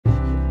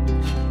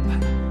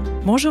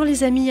Bonjour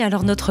les amis,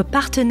 alors notre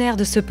partenaire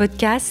de ce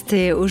podcast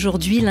est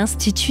aujourd'hui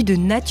l'Institut de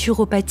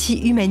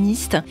naturopathie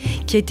humaniste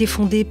qui a été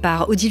fondé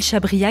par Odile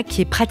Chabriac qui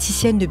est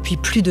praticienne depuis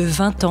plus de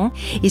 20 ans.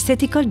 Et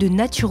cette école de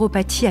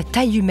naturopathie à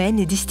taille humaine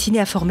est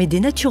destinée à former des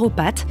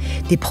naturopathes,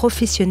 des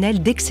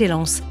professionnels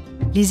d'excellence.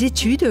 Les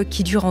études,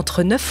 qui durent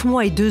entre 9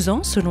 mois et 2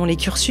 ans selon les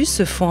cursus,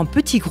 se font en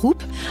petits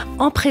groupes,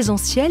 en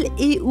présentiel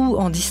et ou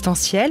en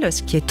distanciel,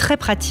 ce qui est très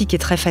pratique et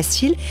très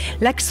facile,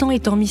 l'accent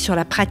étant mis sur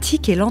la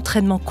pratique et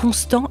l'entraînement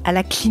constant à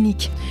la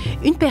clinique.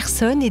 Une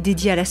personne est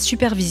dédiée à la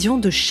supervision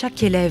de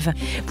chaque élève.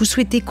 Vous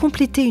souhaitez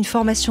compléter une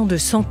formation de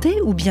santé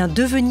ou bien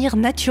devenir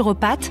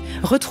naturopathe?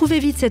 Retrouvez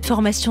vite cette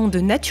formation de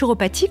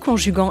naturopathie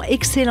conjuguant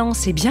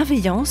excellence et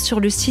bienveillance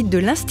sur le site de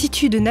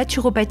l'Institut de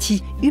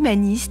naturopathie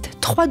humaniste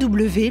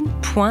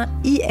www.inh.life.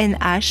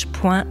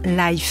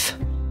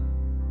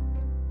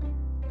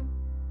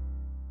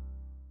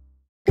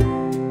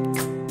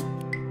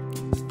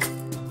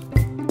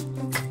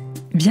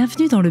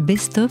 Bienvenue dans le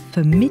Best-Of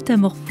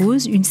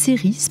Métamorphose, une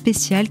série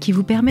spéciale qui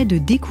vous permet de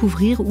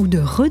découvrir ou de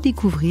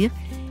redécouvrir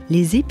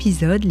les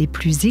épisodes les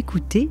plus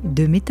écoutés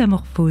de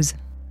Métamorphose.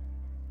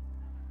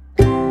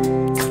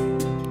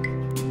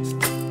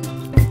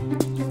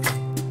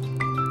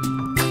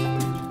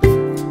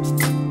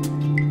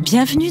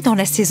 Bienvenue dans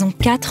la saison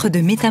 4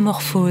 de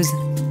Métamorphose.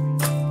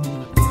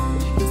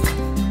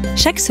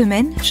 Chaque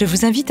semaine, je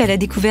vous invite à la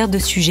découverte de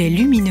sujets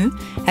lumineux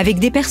avec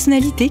des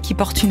personnalités qui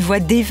portent une voix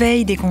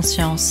d'éveil des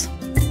consciences.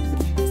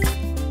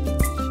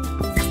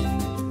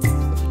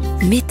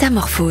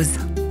 Métamorphose,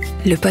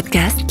 le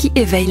podcast qui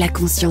éveille la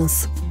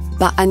conscience.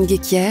 Par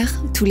Ghesquière,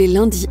 tous les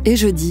lundis et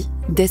jeudis,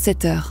 dès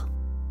 7h.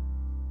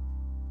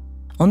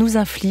 On nous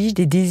inflige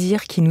des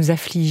désirs qui nous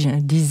affligent,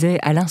 disait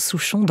Alain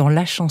Souchon dans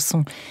La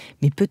Chanson.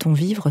 Mais peut-on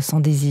vivre sans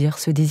désir?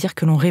 Ce désir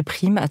que l'on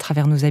réprime à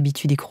travers nos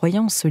habitudes et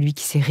croyances, celui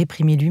qui s'est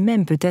réprimé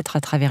lui-même peut-être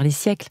à travers les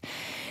siècles,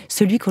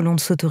 celui que l'on ne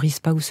s'autorise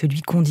pas ou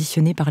celui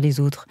conditionné par les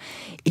autres.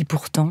 Et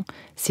pourtant,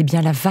 c'est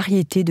bien la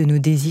variété de nos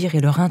désirs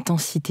et leur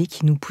intensité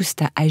qui nous poussent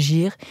à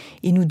agir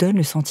et nous donnent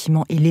le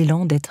sentiment et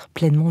l'élan d'être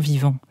pleinement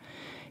vivants.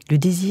 Le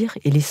désir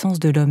est l'essence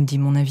de l'homme, dit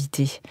mon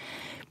invité.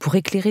 Pour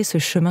éclairer ce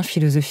chemin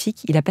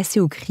philosophique, il a passé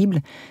au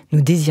crible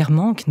nos désirs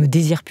manques, nos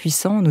désirs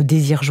puissants, nos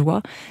désirs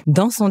joie,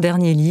 dans son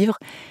dernier livre,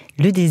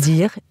 Le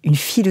désir, une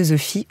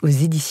philosophie aux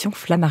éditions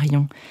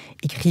Flammarion.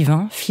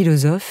 Écrivain,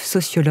 philosophe,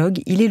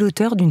 sociologue, il est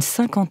l'auteur d'une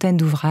 50aine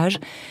d'ouvrages,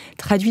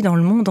 traduits dans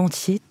le monde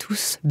entier,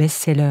 tous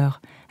best-sellers.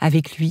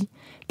 Avec lui,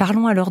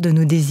 parlons alors de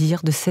nos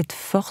désirs, de cette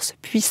force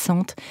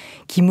puissante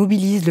qui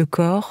mobilise le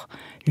corps,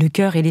 le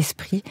cœur et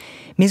l'esprit,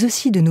 mais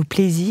aussi de nos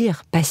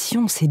plaisirs,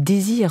 passions, ces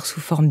désirs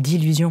sous forme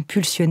d'illusions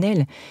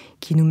pulsionnelles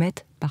qui nous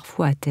mettent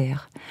parfois à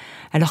terre.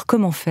 Alors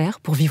comment faire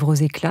pour vivre aux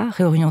éclats,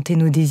 réorienter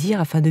nos désirs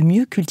afin de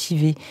mieux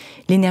cultiver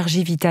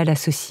l'énergie vitale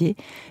associée,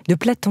 de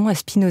Platon à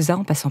Spinoza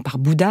en passant par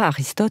Bouddha,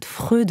 Aristote,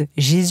 Freud,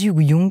 Jésus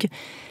ou Jung?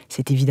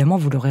 C'est évidemment,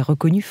 vous l'aurez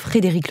reconnu,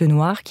 Frédéric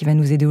Lenoir qui va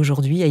nous aider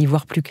aujourd'hui à y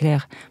voir plus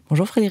clair.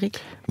 Bonjour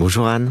Frédéric.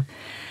 Bonjour Anne.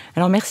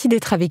 Alors merci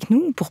d'être avec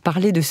nous pour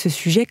parler de ce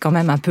sujet quand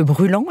même un peu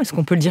brûlant, est-ce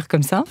qu'on peut le dire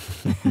comme ça?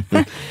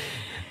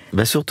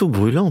 Surtout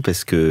brûlant,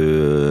 parce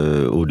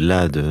que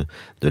au-delà de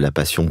la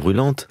passion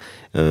brûlante,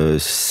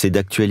 c'est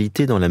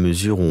d'actualité dans la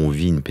mesure où on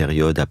vit une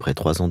période après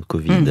 3 ans de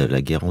Covid,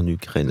 la guerre en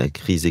Ukraine, la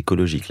crise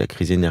écologique, la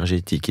crise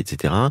énergétique,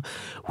 etc.,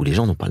 où les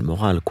gens n'ont pas le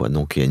moral, quoi.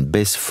 Donc il y a une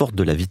baisse forte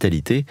de la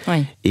vitalité,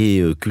 oui.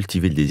 Et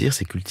cultiver le désir,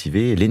 c'est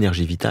cultiver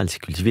l'énergie vitale, c'est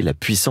cultiver la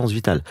puissance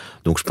vitale.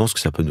 Donc je pense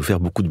que ça peut nous faire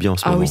beaucoup de bien en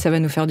ce moment. Ah oui, ça va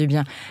nous faire du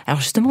bien.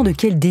 Alors justement, de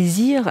quel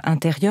désir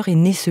intérieur est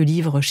né ce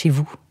livre chez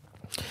vous ?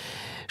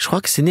 Je crois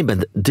que c'est né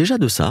déjà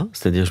de ça,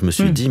 c'est-à-dire je me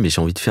suis dit mais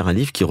j'ai envie de faire un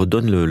livre qui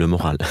redonne le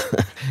moral,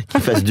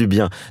 qui fasse du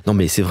bien. Non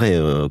mais c'est vrai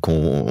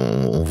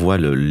qu'on voit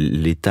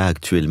l'état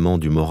actuellement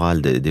du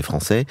moral des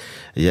Français.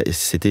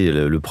 C'était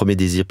le premier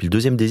désir. Puis le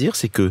deuxième désir,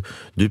 c'est que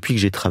depuis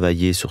que j'ai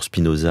travaillé sur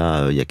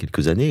Spinoza il y a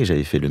quelques années,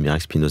 j'avais fait le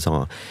miracle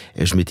Spinoza,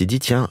 et je m'étais dit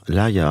tiens,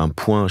 là il y a un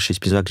point chez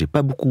Spinoza que j'ai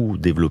pas beaucoup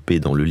développé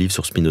dans le livre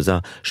sur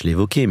Spinoza, je l'ai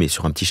évoqué, mais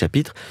sur un petit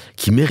chapitre,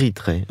 qui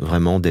mériterait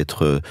vraiment de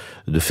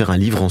faire un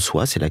livre en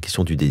soi, c'est la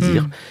question du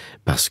désir.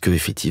 Parce que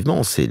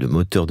effectivement, c'est le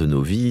moteur de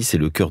nos vies, c'est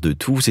le cœur de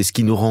tout, c'est ce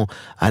qui nous rend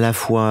à la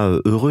fois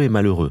heureux et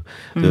malheureux.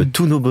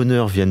 Tous nos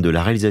bonheurs viennent de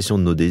la réalisation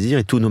de nos désirs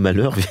et tous nos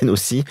malheurs viennent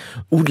aussi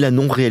ou de la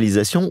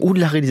non-réalisation ou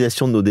de la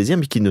réalisation de nos désirs,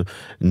 mais qui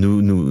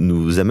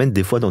nous amènent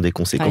des fois dans des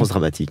conséquences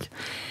dramatiques.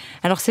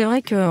 Alors c'est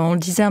vrai qu'on le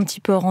disait un petit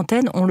peu hors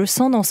antenne, on le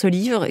sent dans ce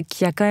livre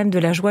qu'il y a quand même de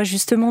la joie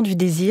justement du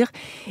désir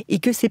et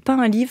que c'est pas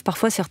un livre,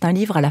 parfois certains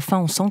livres à la fin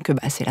on sent que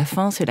c'est la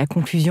fin, c'est la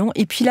conclusion,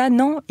 et puis là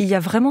non, il y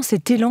a vraiment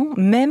cet élan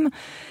même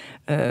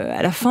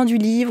à la fin du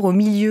livre, au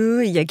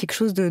milieu, il y a quelque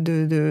chose de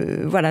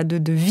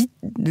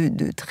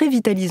très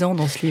vitalisant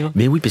dans ce livre.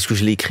 Mais oui, parce que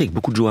je l'ai écrit avec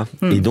beaucoup de joie.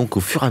 Et donc, au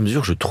fur et à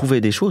mesure, je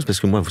trouvais des choses,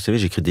 parce que moi, vous savez,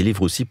 j'écris des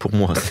livres aussi pour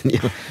moi.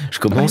 C'est-à-dire, je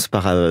commence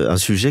par un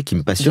sujet qui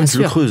me passionne, je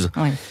le creuse.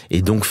 Ouais.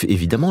 Et donc,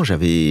 évidemment,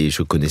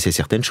 je connaissais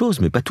certaines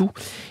choses, mais pas tout.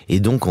 Et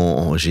donc,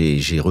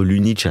 j'ai relu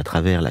Nietzsche à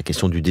travers la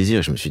question du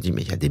désir. Je me suis dit,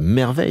 mais il y a des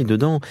merveilles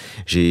dedans.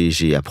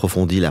 J'ai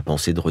approfondi la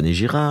pensée de René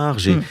Girard,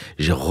 j'ai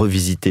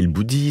revisité le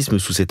bouddhisme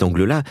sous cet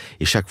angle-là.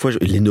 Et chaque fois,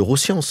 fois, les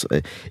neurosciences.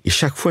 Et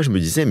chaque fois, je me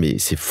disais, mais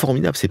c'est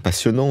formidable, c'est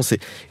passionnant.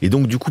 Et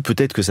donc, du coup,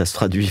 peut-être que ça se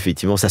traduit,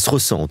 effectivement, ça se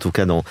ressent, en tout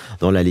cas,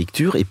 dans la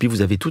lecture. Et puis,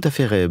 vous avez tout à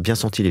fait bien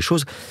senti les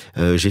choses.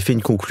 J'ai fait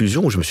une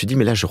conclusion où je me suis dit,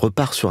 mais là, je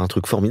repars sur un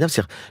truc formidable,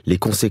 c'est-à-dire les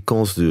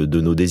conséquences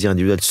de nos désirs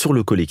individuels sur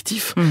le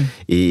collectif.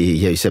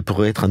 Et ça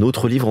pourrait être un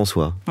autre livre en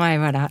soi. Ouais,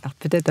 voilà. Alors,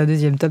 peut-être un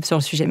deuxième tome sur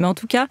le sujet. Mais en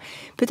tout cas,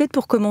 peut-être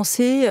pour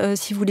commencer,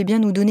 si vous voulez bien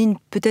nous donner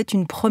peut-être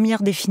une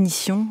première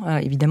définition.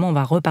 Évidemment, on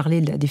va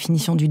reparler de la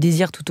définition du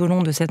désir tout au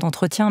long de cet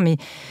entretien, mais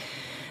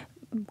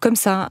comme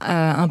ça,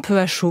 un peu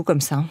à chaud,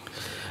 comme ça.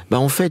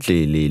 En fait,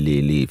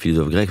 les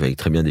philosophes grecs avaient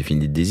très bien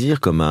défini le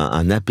désir comme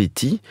un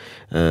appétit,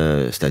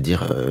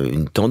 c'est-à-dire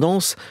une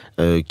tendance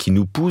qui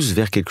nous pousse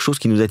vers quelque chose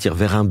qui nous attire,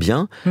 vers un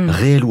bien,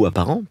 réel ou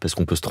apparent, parce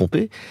qu'on peut se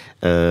tromper,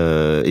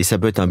 et ça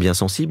peut être un bien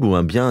sensible ou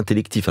un bien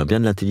intellectif, un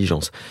bien de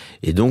l'intelligence.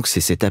 Et donc,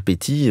 c'est cet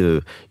appétit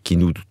qui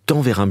nous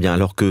tend vers un bien,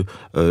 alors que,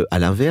 à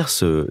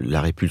l'inverse,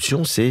 la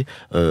répulsion, c'est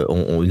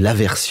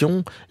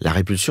l'aversion, la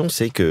répulsion,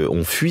 c'est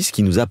qu'on fuit ce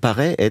qui nous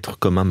apparaît être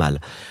comme un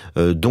mal.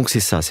 Donc, c'est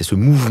ça, c'est ce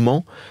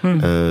mouvement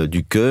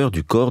du cœur,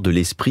 du corps, de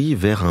l'esprit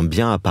vers un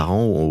bien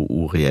apparent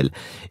ou réel.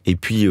 Et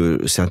puis,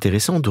 c'est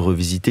intéressant de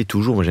revisiter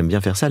toujours, moi j'aime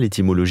bien faire ça,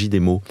 l'étymologie des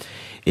mots.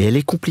 Et elle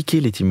est compliquée,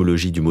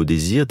 l'étymologie du mot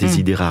désir,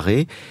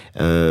 desiderare.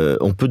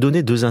 On peut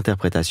donner deux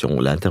interprétations.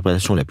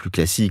 L'interprétation la plus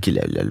classique et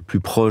la plus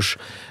proche,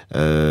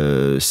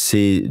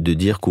 c'est de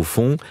dire qu'au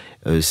fond,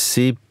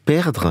 c'est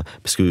perdre,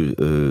 parce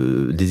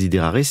que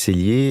desiderare, c'est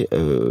lié,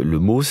 le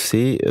mot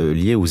c'est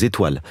lié aux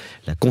étoiles,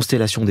 la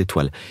constellation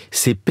d'étoiles.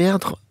 C'est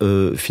perdre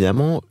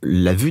finalement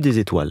la vue des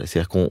étoiles.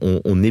 C'est-à-dire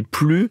qu'on n'est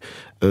plus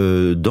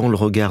dans le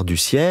regard du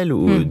ciel,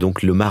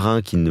 donc le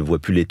marin qui ne voit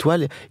plus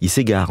l'étoile, il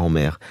s'égare en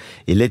mer.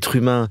 Et l'être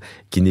humain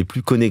qui n'est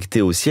plus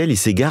connecté au ciel, il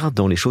s'égare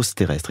dans les choses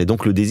terrestres. Et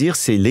donc le désir,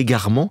 c'est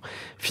l'égarement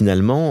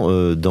finalement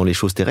dans les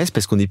choses terrestres,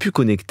 parce qu'on n'est plus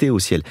connecté au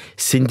ciel.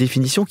 C'est une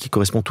définition qui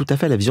correspond tout à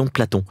fait à la vision de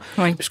Platon.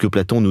 Oui. Puisque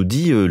Platon nous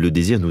dit le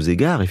désir nous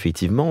égare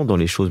effectivement dans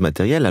les choses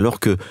matérielles, alors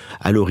que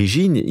à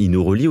l'origine, il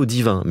nous relie au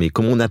divin. Mais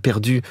comme on a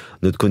perdu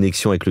notre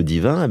connexion avec le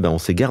divin, on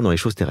s'égare dans les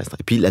choses terrestres.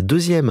 Et puis la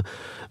deuxième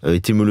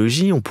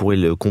étymologie, on pourrait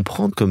le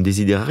comprendre comme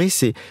desiderare,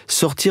 c'est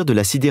sortir de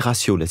la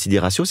sidératio. La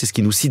sidératio, c'est ce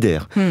qui nous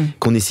sidère.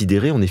 Qu'on est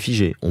sidéré, on est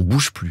figé, on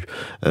bouge plus.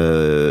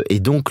 Et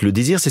donc le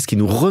désir, c'est ce qui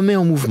nous remet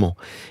en mouvement.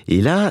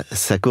 Et là,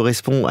 ça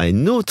correspond à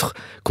une autre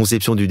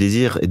conception du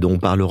désir, et dont on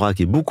parlera,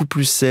 qui est beaucoup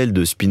plus celle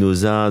de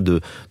Spinoza,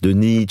 de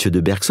Nietzsche,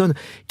 de Bergson,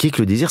 qui est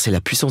que le désir, c'est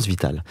la puissance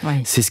vitale.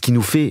 Ouais. C'est ce qui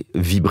nous fait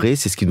vibrer,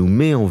 c'est ce qui nous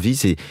met en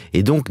vie.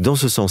 Et donc, dans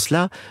ce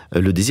sens-là,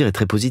 le désir est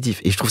très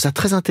positif. Et je trouve ça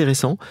très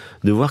intéressant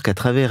de voir qu'à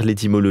travers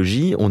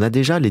l'étymologie, on a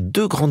déjà les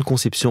deux grandes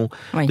conceptions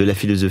de la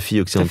philosophie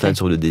occidentale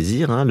sur le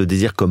désir. Le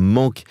désir comme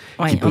manque,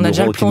 qui peut nous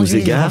rendre, qui nous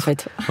égare. En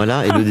fait.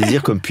 Voilà, et le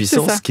désir comme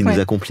puissance qui nous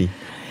accomplit.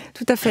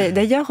 Tout à fait.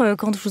 D'ailleurs,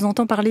 quand je vous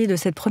entends parler de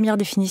cette première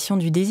définition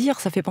du désir,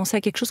 ça fait penser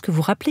à quelque chose que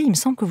vous rappelez. Il me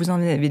semble que vous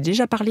en avez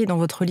déjà parlé dans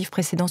votre livre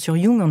précédent sur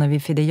Jung. On avait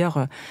fait d'ailleurs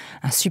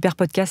un super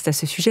podcast à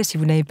ce sujet. Si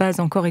vous n'avez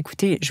pas encore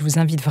écouté, je vous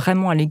invite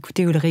vraiment à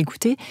l'écouter ou le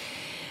réécouter.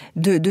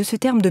 De ce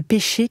terme de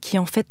péché qui,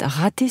 en fait,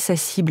 ratait sa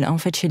cible. En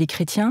fait, chez les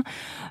chrétiens,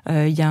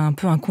 il y a un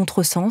peu un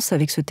contresens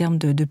avec ce terme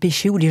de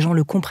péché où les gens ne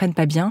le comprennent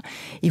pas bien.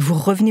 Et vous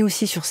revenez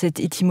aussi sur cette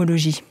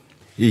étymologie.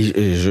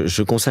 Et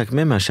je consacre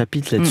même un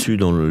chapitre là-dessus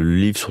dans le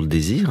livre sur le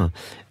désir,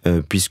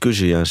 puisque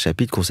j'ai un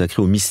chapitre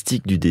consacré au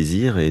mystique du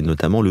désir, et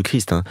notamment le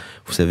Christ.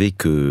 Vous savez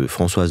que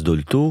Françoise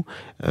Dolto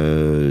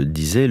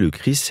disait le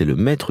Christ, c'est le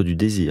maître du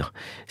désir.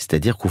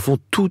 C'est-à-dire qu'au fond,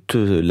 toute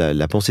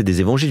la pensée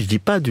des évangiles, je dis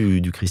pas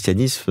du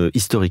christianisme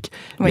historique,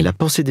 mais la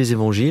pensée des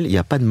évangiles, il n'y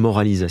a pas de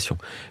moralisation.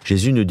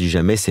 Jésus ne dit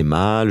jamais c'est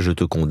mal, je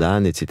te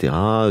condamne, etc.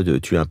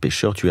 Tu es un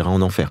pécheur, tu iras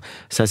en enfer.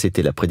 Ça,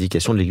 c'était la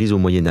prédication de l'Église au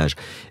Moyen-Âge.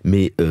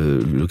 Mais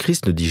le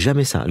Christ ne dit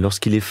jamais ça.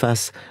 Lorsqu'il est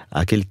face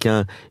à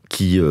quelqu'un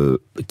qui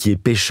est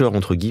pécheur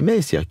entre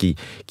guillemets, c'est-à-dire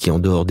qui est en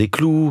dehors des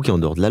clous, qui est en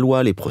dehors de la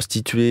loi, les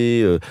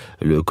prostituées,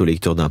 le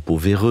collecteur d'impôts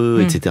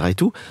véreux, etc. et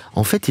tout,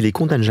 en fait, il les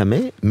condamne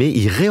jamais, mais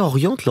il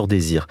réoriente leurs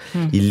désirs.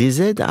 Il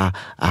les aide à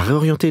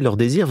réorienter leurs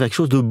désirs vers quelque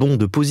chose de bon,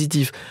 de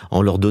positif,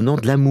 en leur donnant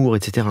de l'amour,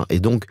 etc. Et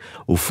donc,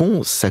 au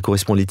fond, ça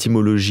correspond à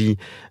l'étymologie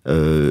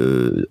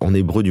en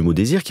hébreu du mot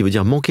désir, qui veut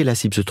dire manquer la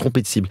cible, se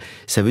tromper de cible.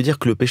 Ça veut dire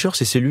que le pécheur,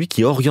 c'est celui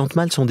qui oriente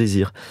mal son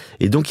désir.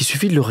 Et donc, il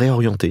suffit de le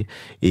réorienter,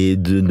 et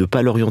de ne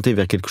pas l'orienter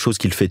vers quelque chose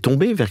qui le fait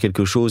tomber, vers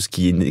quelque chose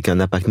qui a un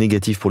impact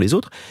négatif pour les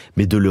autres,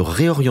 mais de le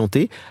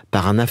réorienter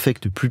par un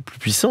affect plus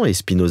puissant. Et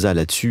Spinoza,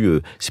 là-dessus,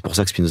 c'est pour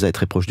ça que Spinoza est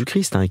très proche du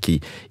Christ,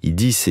 il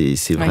dit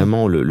c'est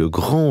vraiment le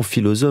grand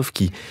philosophe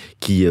qui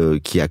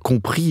a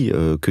compris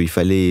qu'il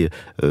fallait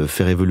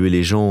faire évoluer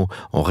les gens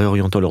en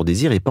réorientant leurs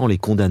désirs et pas en les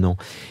condamnant.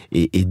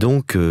 Et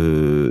donc,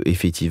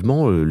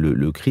 effectivement,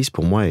 le Christ,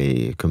 pour moi,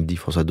 est, comme dit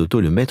François Dolto,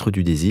 le maître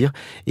du désir,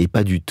 et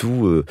pas du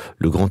tout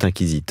le grand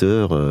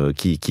inquisiteur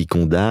qui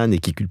condamne et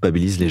qui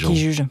culpabilise les gens.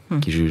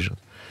 Qui juge.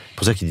 C'est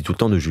pour ça qu'il dit tout le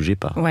temps ne jugez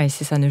pas. Ouais,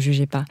 c'est ça, ne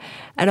jugez pas.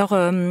 Alors,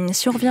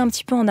 si on revient un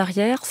petit peu en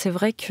arrière, c'est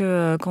vrai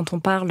que quand on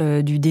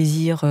parle du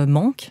désir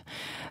manque,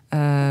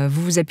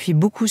 vous vous appuyez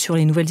beaucoup sur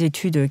les nouvelles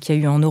études qu'il y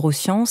a eu en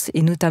neurosciences,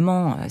 et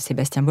notamment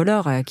Sébastien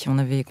Boller, à qui on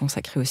avait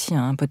consacré aussi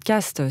un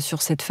podcast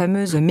sur cette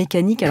fameuse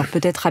mécanique, alors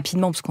peut-être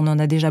rapidement, parce qu'on en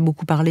a déjà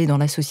beaucoup parlé dans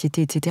la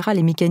société, etc.,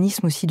 les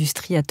mécanismes aussi du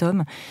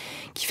striatum,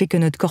 qui fait que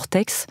notre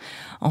cortex,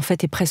 en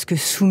fait, est presque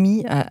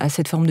soumis à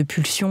cette forme de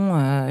pulsion,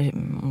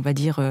 on va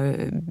dire,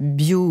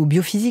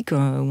 biophysique, ou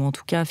en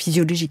tout cas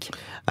physiologique.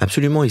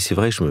 Absolument, et c'est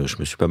vrai, je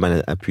me suis pas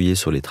mal appuyé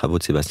sur les travaux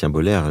de Sébastien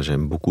Boller.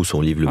 J'aime beaucoup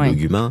son livre Le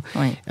bug humain,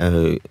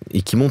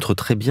 et qui montre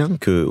très bien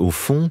que, au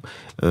fond,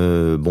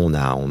 on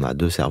a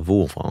deux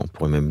cerveaux, enfin on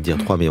pourrait même dire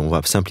trois, mais on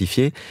va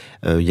simplifier.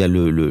 Il y a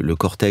le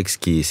cortex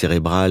qui est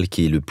cérébral,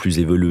 qui est le plus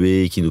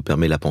évolué, qui nous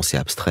permet la pensée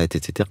abstraite,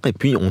 etc. Et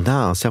puis on a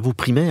un cerveau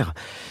primaire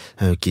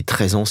qui est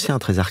très ancien,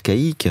 très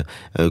archaïque,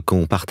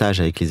 qu'on partage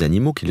avec les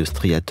animaux, qui est le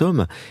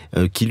striatum,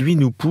 qui lui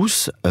nous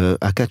pousse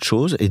à quatre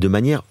choses, et de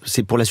manière,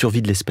 c'est pour la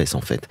survie de l'espèce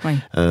en fait.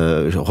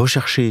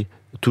 Rechercher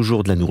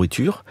toujours de la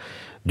nourriture,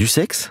 du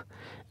sexe,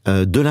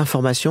 de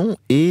l'information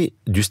et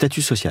du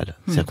statut social.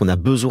 C'est-à-dire qu'on a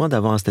besoin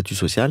d'avoir un statut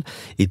social,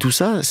 et tout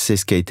ça, c'est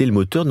ce qui a été le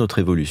moteur de notre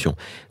évolution.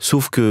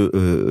 Sauf que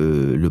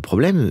le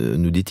problème,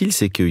 nous dit-il,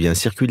 c'est qu'il y a un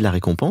circuit de la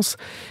récompense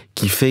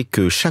qui fait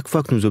que chaque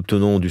fois que nous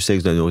obtenons du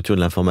sexe, de la nourriture,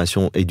 de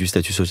l'information et du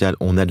statut social,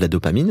 on a de la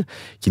dopamine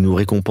qui nous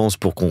récompense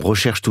pour qu'on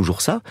recherche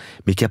toujours ça,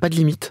 mais qui n'a pas de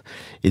limite.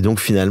 Et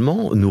donc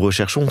finalement, nous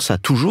recherchons ça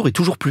toujours et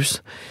toujours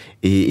plus.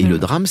 Et le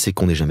drame, c'est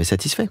qu'on n'est jamais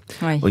satisfait.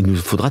 Il nous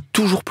faudra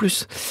toujours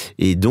plus.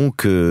 Et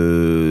donc,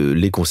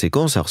 les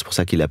conséquences, alors c'est pour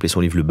ça qu'il a appelé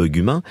son livre Le bug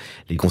humain,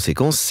 les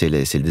conséquences, c'est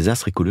le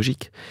désastre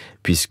écologique.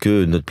 Puisque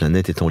notre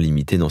planète étant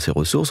limitée dans ses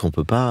ressources, on ne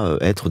peut pas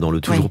être dans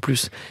le toujours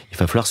plus. Il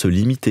va falloir se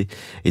limiter.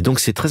 Et donc,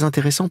 c'est très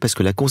intéressant parce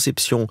que la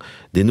conception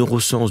des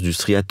neurosciences du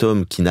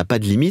striatum qui n'a pas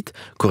de limite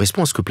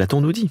correspond à ce que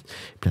Platon nous dit.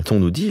 Platon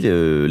nous dit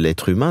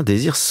l'être humain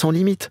désire sans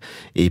limite.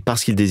 Et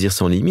parce qu'il désire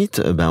sans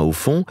limite, au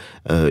fond,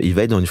 il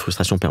va être dans une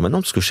frustration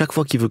permanente parce que chaque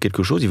fois qu'il veut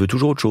quelque chose, il veut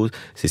toujours autre chose.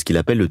 C'est ce qu'il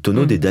appelle le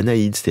tonneau des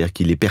Danaïdes, c'est-à-dire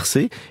qu'il est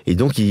percé et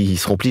donc il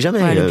se remplit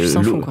jamais. Le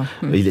puissant fond, quoi.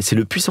 C'est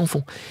le puissant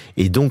fond.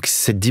 Et donc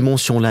cette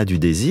dimension-là du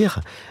désir,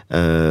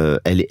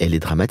 elle est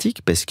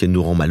dramatique parce qu'elle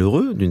nous rend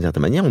malheureux d'une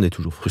certaine manière, on est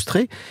toujours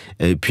frustré.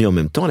 Et puis en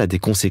même temps, elle a des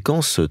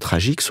conséquences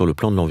tragiques sur le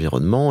plan de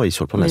l'environnement et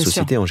sur le plan de la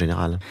société en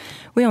général.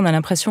 Oui, on a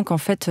l'impression qu'en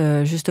fait,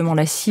 justement,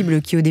 la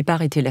cible qui au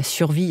départ était la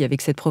survie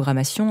avec cette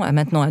programmation a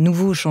maintenant à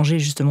nouveau changé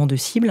justement de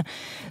cible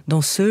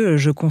dans ce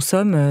je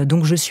consomme,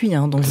 donc je suis,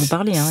 dont vous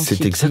parlez.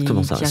 C'est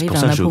exactement ça. Qui arrive à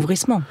un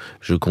appauvrissement.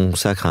 Je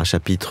consacre un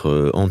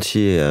chapitre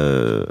entier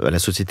à la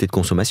société de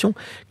consommation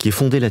qui est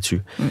fondée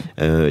là-dessus.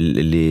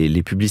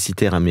 Les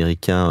publicitaires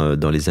américains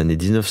dans les années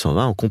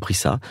 1920 ont compris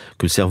ça,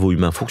 que le cerveau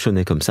humain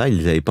fonctionnait comme ça.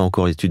 Ils n'avaient pas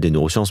encore l'étude des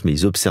neurosciences, mais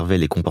ils observaient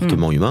les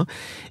comportements humains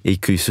et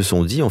qu'ils se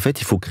sont dit, en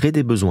fait, il faut créer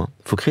des besoins,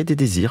 il faut créer des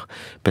désirs,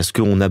 parce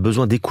qu'on a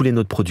besoin d'écouler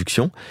notre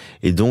production.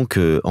 Et donc,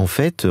 en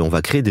fait, on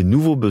va créer des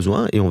nouveaux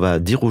besoins et on va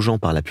dire aux gens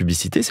par la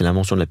publicité, c'est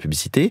l'invention de la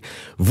publicité,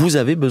 vous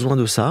avez besoin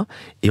de ça,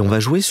 et on va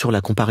jouer sur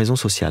la comparaison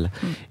sociale.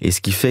 Et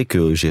ce qui fait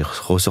que j'ai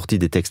ressorti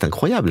des textes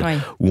incroyables,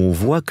 où on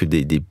voit que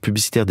des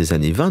publicitaires des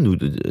années 20,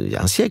 il y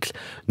a un siècle,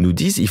 nous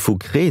disent il faut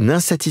créer une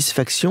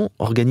insatisfaction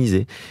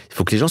organisée. Il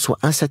faut que les gens soient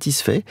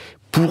insatisfaits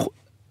pour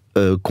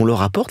qu'on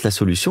leur apporte la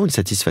solution, une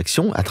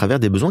satisfaction à travers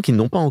des besoins qu'ils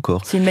n'ont pas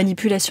encore. C'est une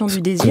manipulation du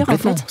désir, en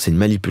fait. C'est une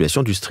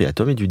manipulation du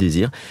striatum et du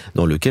désir,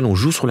 dans lequel on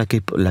joue sur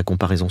la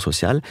comparaison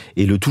sociale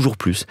et le toujours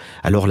plus.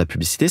 Alors la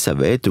publicité, ça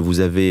va être,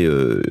 vous avez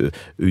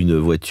une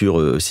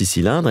voiture 6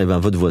 cylindres, et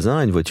votre voisin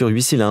a une voiture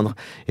 8 cylindres.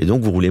 Et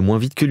donc vous roulez moins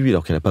vite que lui,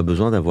 alors qu'elle n'a pas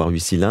besoin d'avoir 8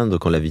 cylindres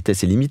quand la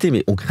vitesse est limitée,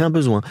 mais on crée un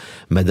besoin.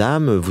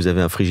 Madame, vous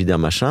avez un frigidaire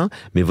machin,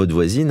 mais votre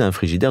voisine a un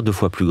frigidaire 2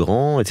 fois plus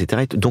grand,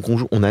 etc. Donc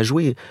on a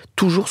joué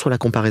toujours sur la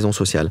comparaison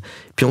sociale.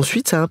 Puis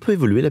ensuite, ça a un peu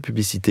évolué, la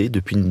publicité.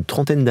 Depuis une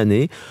trentaine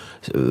d'années,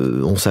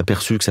 on s'est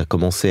aperçu que ça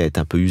commençait à être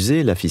un peu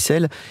usé, la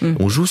ficelle.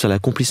 On joue sur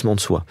l'accomplissement de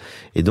soi.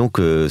 Et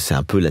donc, c'est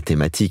un peu la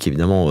thématique,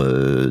 évidemment,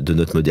 de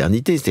notre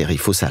modernité. C'est-à-dire, il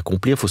faut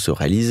s'accomplir, il faut se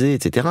réaliser,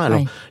 etc.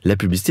 Alors, la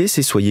publicité,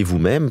 c'est soyez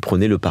vous-même,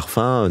 prenez le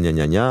parfum,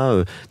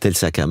 tel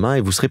sac à main,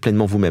 et vous serez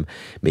pleinement vous-même.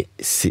 Mais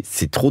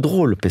c'est trop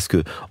drôle, parce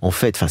que, en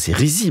fait, c'est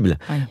risible,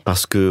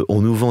 parce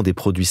qu'on nous vend des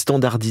produits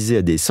standardisés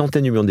à des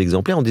centaines de millions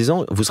d'exemplaires en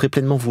disant, vous serez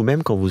pleinement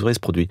vous-même quand vous aurez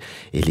ce produit.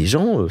 Et les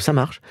gens, ça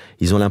marche.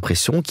 Ils ont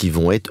l'impression qu'ils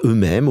vont être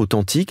eux-mêmes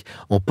authentiques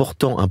en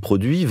portant un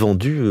produit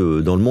vendu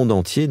dans le monde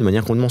entier de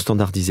manière complètement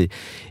standardisée.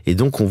 Et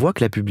donc on voit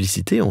que la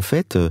publicité, en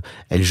fait,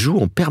 elle joue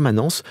en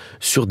permanence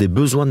sur des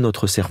besoins de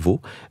notre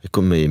cerveau.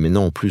 Comme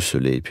maintenant, en plus,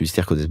 les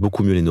publicitaires connaissent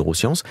beaucoup mieux les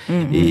neurosciences.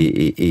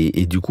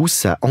 Et du coup,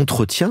 ça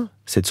entretient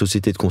cette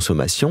société de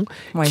consommation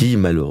qui,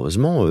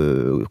 malheureusement,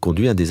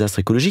 conduit à un désastre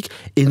écologique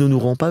et ne nous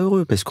rend pas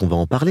heureux, parce qu'on va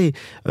en parler.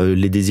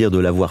 Les désirs de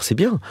l'avoir, c'est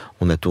bien.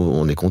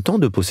 On est content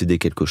de posséder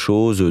quelque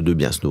chose, de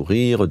bien se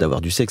nourrir,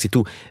 d'avoir du sexe et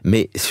tout.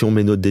 Mais si on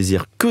met notre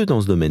désir que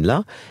dans ce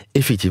domaine-là,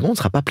 effectivement, on ne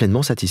sera pas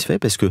pleinement satisfait,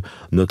 parce que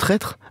notre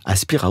être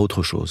aspire à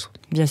autre chose.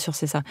 Bien sûr,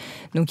 c'est ça.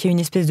 Donc il y a une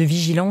espèce de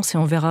vigilance, et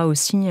on verra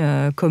aussi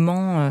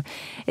comment...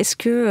 Est-ce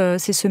que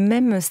c'est ce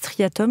même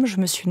striatum, je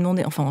me suis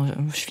demandé... Enfin,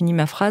 je finis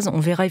ma phrase, on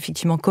verra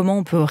effectivement comment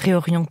on peut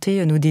réorienter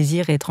nos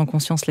désirs et être en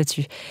conscience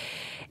là-dessus.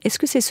 Est-ce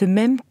que c'est ce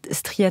même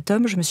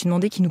striatum, je me suis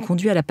demandé, qui nous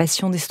conduit à la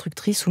passion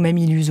destructrice ou même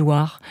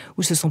illusoire,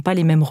 ou ce ne sont pas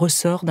les mêmes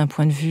ressorts d'un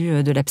point de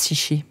vue de la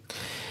psyché ?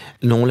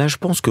 Non, là, je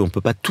pense qu'on ne peut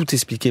pas tout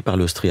expliquer par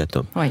le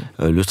striatum. Oui.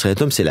 Le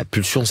striatum, c'est la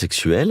pulsion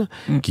sexuelle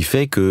qui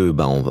fait que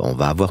on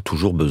va avoir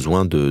toujours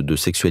besoin de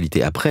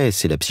sexualité. Après,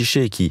 c'est la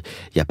psyché il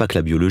n'y a pas que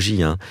la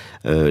biologie.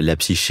 La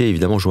psyché,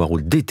 évidemment, joue un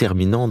rôle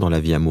déterminant dans la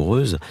vie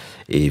amoureuse.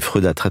 Et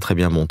Freud a très très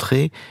bien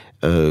montré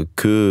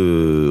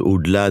que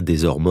au-delà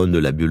des hormones, de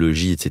la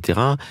biologie,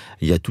 etc.,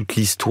 il y a toute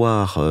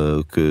l'histoire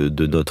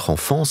de notre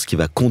enfance qui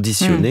va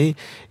conditionner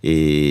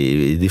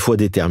et des fois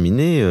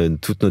déterminer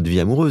toute notre vie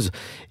amoureuse.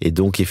 Et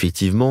donc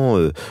effectivement,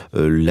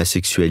 la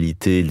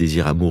sexualité, le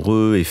désir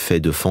amoureux est fait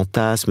de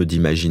fantasmes,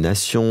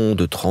 d'imagination,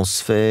 de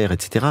transferts,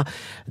 etc.,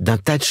 d'un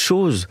tas de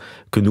choses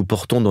que nous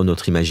portons dans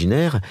notre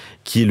imaginaire,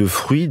 qui est le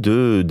fruit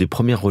des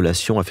premières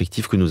relations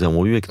affectives que nous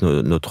avons eues avec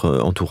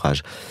notre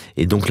entourage.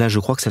 Et donc là, je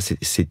crois que ça,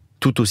 c'est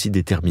tout aussi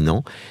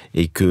déterminant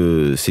et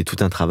que c'est tout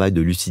un travail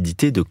de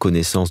lucidité, de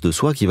connaissance de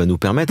soi qui va nous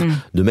permettre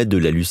de mettre de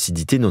la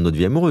lucidité dans notre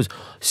vie amoureuse.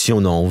 Si on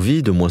a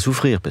envie de moins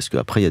souffrir, parce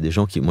qu'après il y a des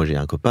gens moi j'ai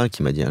un copain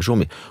qui m'a dit un jour,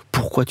 mais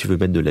pourquoi tu veux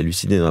mettre de la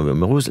lucidité dans la vie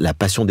amoureuse ? La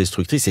passion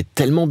destructrice, c'est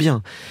tellement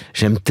bien.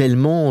 J'aime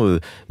tellement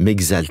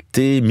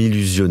m'exalter,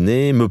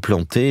 m'illusionner, me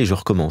planter et je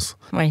recommence.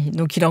 Oui,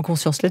 donc il est en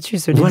conscience là-dessus,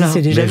 c'est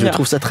Mais déjà bien. je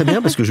trouve ça très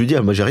bien parce que je lui dis,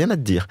 moi j'ai rien à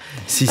te dire.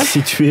 Si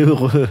tu es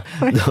heureux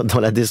dans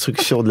la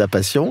destruction de la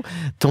passion,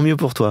 tant mieux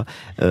pour toi.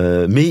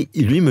 Mais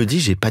lui me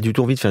dit, j'ai pas du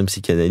tout envie de faire une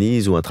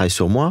psychanalyse ou un travail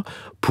sur moi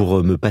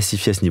pour me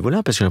pacifier à ce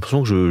niveau-là, parce que j'ai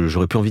l'impression que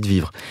j'aurais plus envie de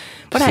vivre.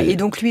 Voilà, et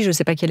donc lui, je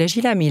sais pas quel âge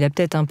il a, mais il a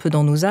peut-être un peu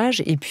dans nos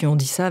âges, et puis on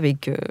dit ça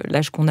avec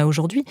l'âge qu'on a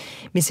aujourd'hui.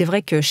 Mais c'est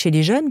vrai que chez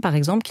les jeunes, par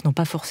exemple, qui n'ont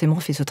pas forcément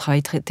fait ce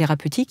travail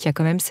thérapeutique, il y a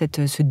quand même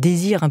ce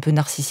désir un peu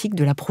narcissique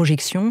de la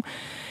projection,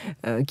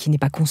 qui n'est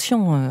pas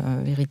conscient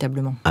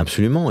véritablement.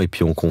 Absolument, et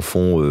puis on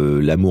confond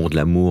l'amour de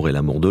l'amour et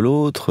l'amour de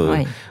l'autre.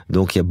 Ouais.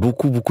 Donc il y a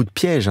beaucoup de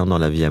pièges dans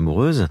la vie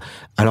amoureuse.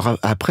 Alors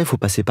après, il faut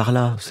passer par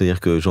là. C'est-à-dire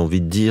que j'ai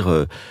envie de dire,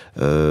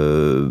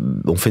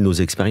 on fait nos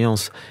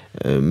expériences.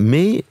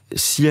 Mais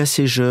si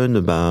assez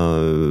jeune,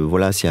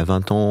 si à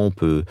 20 ans, on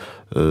peut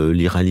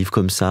lire un livre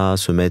comme ça,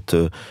 se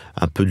mettre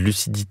un peu de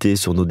lucidité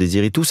sur nos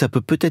désirs et tout, ça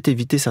peut peut-être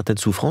éviter certaines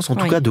souffrances, en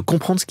tout cas de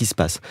comprendre ce qui se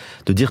passe.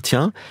 De dire,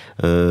 tiens,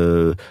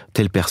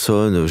 telle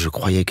personne, je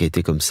croyais qu'elle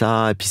était comme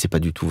ça, et puis c'est pas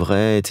du tout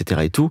vrai,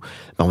 etc. et tout.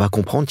 On va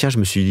comprendre, tiens, je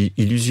me suis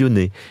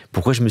illusionné.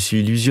 Pourquoi je me suis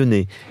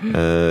illusionné ?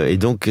 Et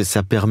donc,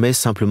 ça permet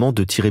simplement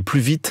de tirer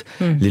plus vite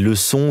les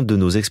leçons de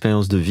nos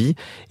expériences de vie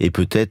et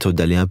peut-être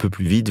d'aller un peu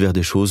plus vite vers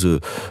des choses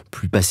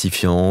plus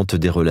pacifiantes,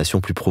 des relations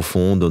plus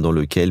profondes dans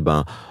lesquelles,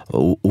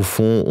 au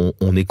fond,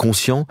 on est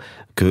conscient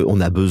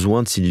qu'on a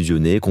besoin de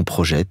s'illusionner, qu'on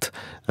projette,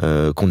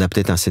 qu'on a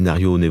peut-être un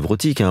scénario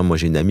névrotique. Moi,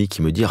 j'ai une amie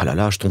qui me dit « Ah là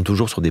là, je tombe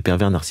toujours sur des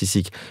pervers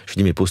narcissiques. » Je lui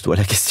dis « Mais pose-toi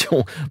la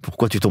question,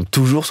 pourquoi tu tombes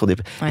toujours sur des... »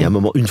 Et à un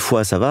moment, une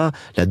fois, ça va.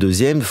 La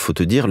deuxième, faut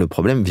te dire, le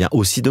problème vient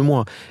aussi de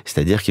moi.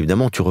 C'est-à-dire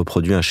qu'évidemment, tu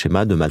reproduis un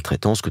schéma de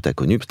maltraitance que tu as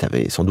connu, puis tu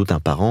avais sans doute un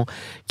parent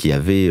qui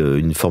avait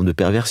une forme de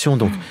perversion.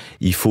 Donc,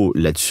 il faut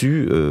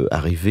là-dessus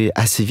arriver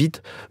assez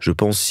vite, je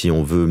pense, si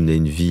on veut mener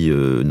une vie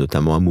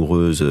notamment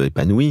amoureuse,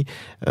 épanouie,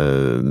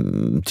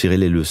 tirer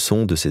les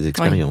leçons de ces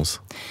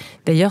expériences. Oui.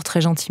 D'ailleurs,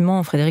 très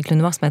gentiment, Frédéric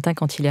Lenoir, ce matin,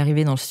 quand il est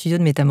arrivé dans le studio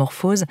de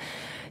Métamorphose,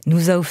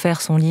 nous a offert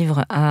son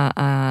livre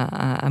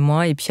à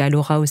moi et puis à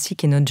Laura aussi,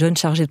 qui est notre jeune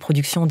chargée de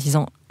production, en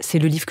disant « C'est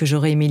le livre que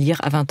j'aurais aimé lire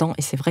à 20 ans. »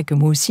 Et c'est vrai que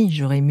moi aussi,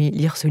 j'aurais aimé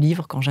lire ce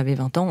livre quand j'avais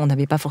 20 ans. On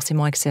n'avait pas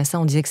forcément accès à ça.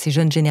 On disait que ces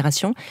jeunes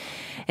générations,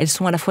 elles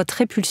sont à la fois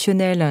très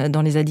pulsionnelles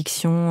dans les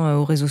addictions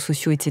aux réseaux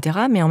sociaux, etc.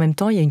 Mais en même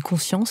temps, il y a une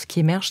conscience qui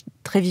émerge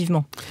très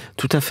vivement.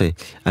 Tout à fait.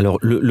 Alors,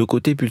 le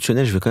côté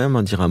pulsionnel, je vais quand même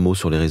en dire un mot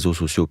sur les réseaux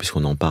sociaux,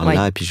 puisqu'on en parle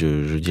là, et puis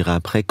je dirai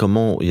après comment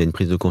il y a une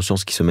prise de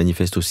conscience qui se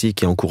manifeste aussi,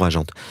 qui est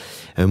encourageante.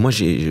 Moi,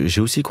 j'ai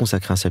aussi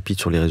consacré un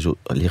chapitre sur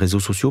les réseaux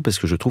sociaux, parce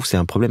que je trouve que c'est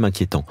un problème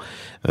inquiétant.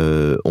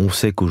 On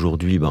sait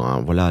qu'aujourd'hui,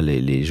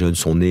 les jeunes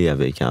sont nés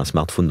avec un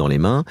smartphone dans les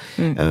mains,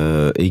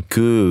 et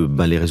que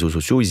les réseaux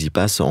sociaux, ils y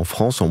passent en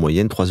France en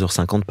moyenne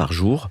 3h50 par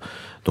jour.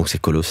 Donc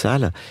c'est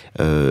colossal,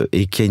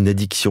 et qu'il y a une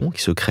addiction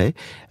qui se crée.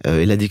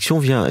 Et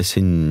l'addiction c'est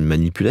une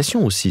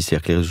manipulation aussi.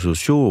 C'est-à-dire que les réseaux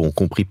sociaux ont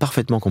compris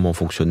parfaitement comment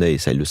fonctionnait, et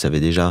ça ils le savaient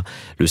déjà,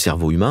 le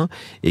cerveau humain,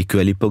 et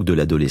qu'à l'époque de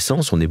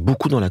l'adolescence, on est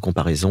beaucoup dans la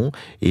comparaison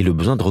et le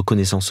besoin de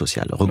reconnaissance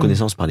sociale,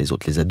 reconnaissance par les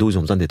autres. Les ados, ils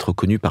ont besoin d'être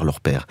reconnus par leurs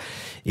pairs.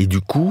 Et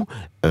du coup,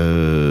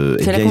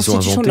 c'est la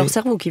constitution de leur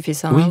cerveau qui fait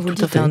ça. Oui, vous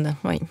tout à fait.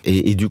 Oui.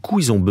 Et du coup,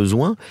 ils ont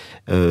besoin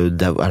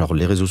alors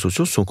les réseaux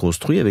sociaux se sont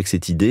construits avec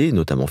cette idée,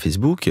 notamment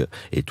Facebook,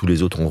 et tous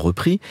les autres ont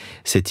repris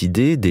cette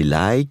idée des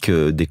likes,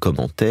 des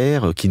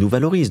commentaires qui nous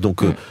valorisent.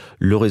 Donc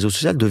le réseau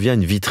social devient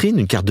une vitrine,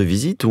 une carte de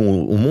visite où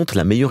on montre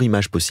la meilleure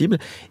image possible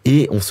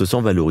et on se sent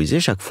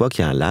valorisé chaque fois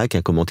qu'il y a un like,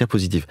 un commentaire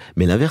positif.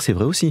 Mais l'inverse est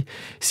vrai aussi.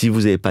 Si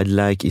vous n'avez pas de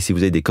like et si vous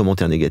avez des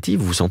commentaires négatifs,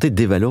 vous vous sentez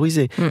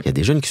dévalorisé. Il y a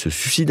des jeunes qui se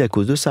suicident à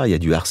cause de ça. Il y a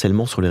du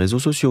harcèlement sur les réseaux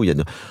sociaux.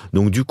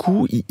 Donc du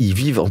coup, ils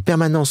vivent en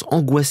permanence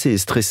angoissés et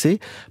stressés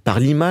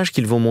par l'image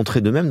qu'ils vont montrer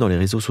d'eux-mêmes dans les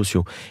réseaux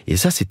sociaux. Et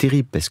ça, c'est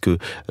terrible parce que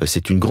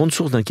c'est une grande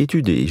source d'inquiétude.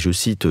 étude, et je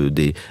cite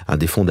un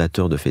des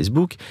fondateurs de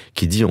Facebook,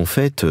 qui dit en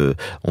fait,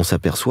 on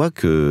s'aperçoit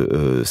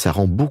que ça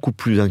rend beaucoup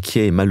plus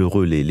inquiets et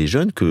malheureux les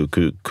jeunes,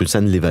 que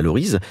ça ne les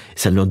valorise,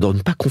 ça ne leur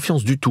donne pas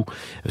confiance du tout,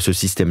 ce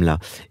système-là.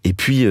 Et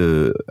puis,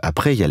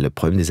 après, il y a le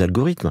problème des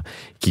algorithmes,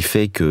 qui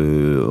fait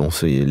que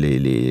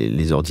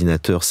les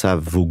ordinateurs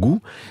savent vos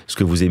goûts, ce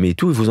que vous aimez et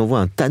tout, ils vous envoient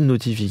un tas de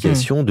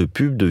notifications, de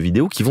pubs, de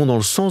vidéos, qui vont dans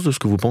le sens de ce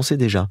que vous pensez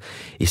déjà.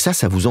 Et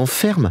ça vous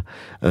enferme,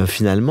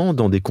 finalement,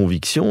 dans des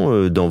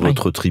convictions, dans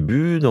votre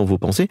tribu, dans vos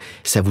pensées.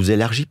 Ça vous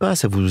élargit pas,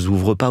 ça vous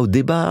ouvre pas au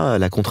débat, à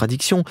la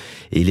contradiction.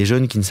 Et les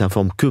jeunes qui ne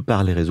s'informent que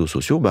par les réseaux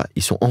sociaux,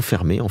 ils sont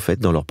enfermés, en fait,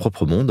 dans leur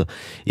propre monde.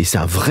 Et c'est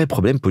un vrai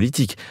problème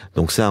politique.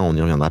 Donc ça, on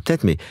y reviendra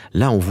peut-être, mais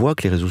là, on voit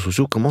que les réseaux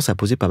sociaux commencent à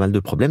poser pas mal de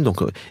problèmes.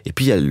 Donc, et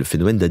puis, il y a le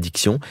phénomène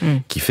d'addiction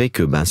qui fait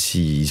que,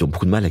 ils ont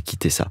beaucoup de mal à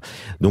quitter ça.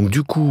 Donc,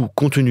 du coup,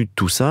 compte tenu de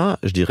tout ça,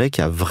 je dirais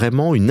qu'il y a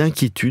vraiment une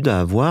inquiétude à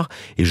avoir,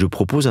 et je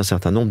propose un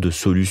certain nombre de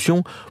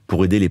solutions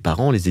pour aider les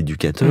parents, les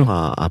éducateurs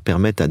à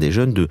permettre à des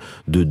jeunes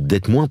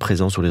d'être moins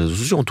présents sur les réseaux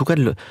sociaux, en tout cas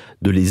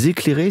de les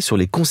éclairer sur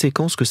les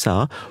conséquences que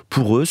ça a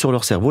pour eux, sur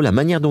leur cerveau, la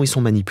manière dont ils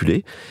sont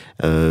manipulés,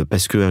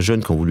 parce qu'un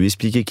jeune, quand vous lui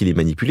expliquez qu'il est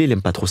manipulé, il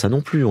aime pas trop ça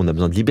non plus, on a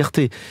besoin de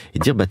liberté, et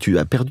dire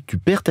tu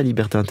perds ta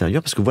liberté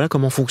intérieure, parce que voilà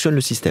comment fonctionne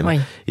le système.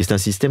 Et c'est un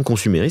système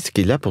consumériste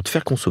qui est là pour te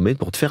faire consommer,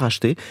 pour te faire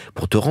acheter,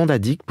 pour te rendre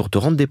addict, pour te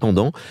rendre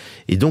dépendant,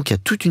 et donc il y a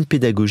toute une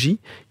pédagogie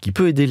qui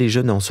peut aider les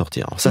jeunes à en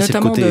sortir. Alors, ça,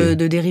 notamment c'est le côté...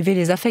 de dériver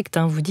les affects,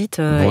 vous dites,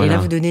 voilà. Et là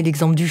vous donnez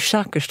l'exemple du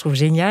chat que je trouve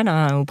génial,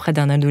 auprès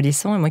d'un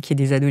adolescent, et moi qui ai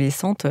des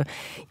adolescentes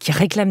qui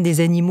réclament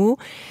des animaux,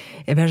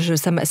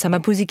 ça m'a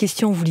posé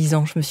question en vous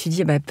lisant. Je me suis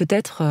dit,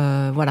 peut-être,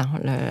 voilà.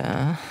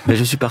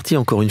 Je suis parti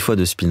encore une fois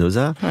de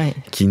Spinoza,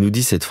 qui nous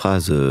dit cette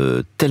phrase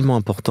tellement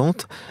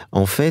importante.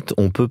 En fait,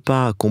 on peut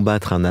pas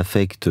combattre un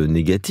affect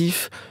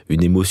négatif,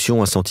 une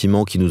émotion, un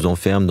sentiment qui nous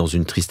enferme dans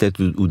une tristesse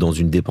ou dans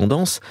une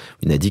dépendance,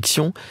 une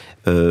addiction,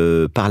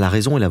 par la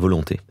raison et la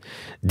volonté.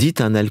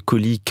 Dites à un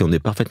alcoolique qui en est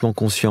parfaitement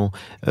conscient,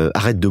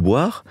 arrête de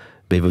boire,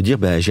 il va dire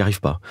j'y arrive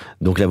pas.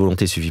 Donc la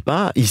volonté suffit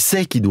pas, il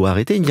sait qu'il doit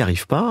arrêter, il n'y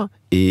arrive pas,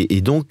 et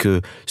donc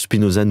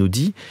Spinoza nous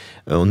dit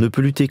on ne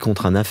peut lutter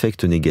contre un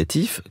affect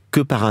négatif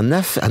que par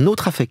un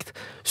autre affect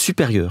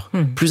supérieur,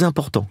 plus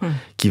important,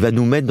 qui va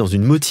nous mettre dans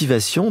une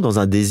motivation, dans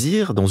un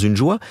désir, dans une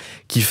joie,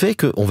 qui fait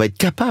qu'on va être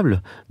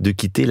capable de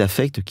quitter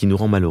l'affect qui nous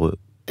rend malheureux.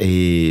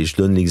 Et je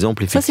donne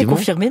l'exemple effectivement... Ça c'est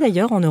confirmé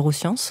d'ailleurs en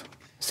neurosciences,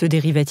 ce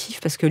dérivatif,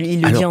 parce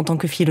qu'il le dit en tant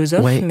que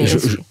philosophe. Mais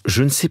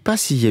je ne sais pas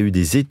s'il y a eu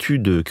des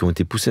études qui ont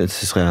été poussées,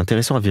 ce serait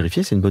intéressant à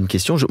vérifier, c'est une bonne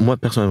question. Moi,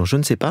 personnellement, je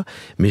ne sais pas,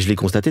 mais je l'ai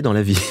constaté dans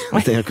la vie.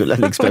 C'est-à-dire que là,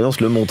 l'expérience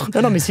le montre.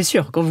 Non, mais c'est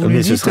sûr, quand vous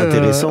le dites... ce serait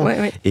intéressant.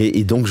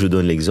 Et donc, je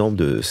donne l'exemple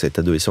de cet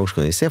adolescent que je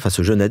connaissais, enfin,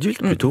 ce jeune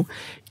adulte plutôt,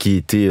 qui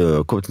était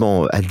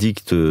complètement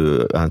addict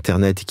à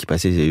Internet et qui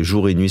passait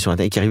jour et nuit sur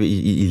Internet,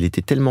 il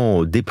était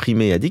tellement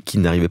déprimé et addict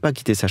qu'il n'arrivait pas à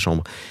quitter sa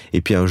chambre.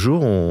 Et puis un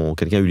jour,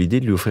 quelqu'un a eu l'idée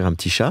de lui offrir un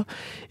petit chat,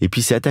 et puis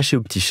il s'est attaché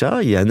au petit chat,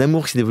 il y a un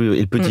amour qui s'est développé.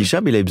 Et le petit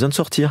chat, il avait besoin de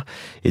sortir.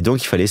 Et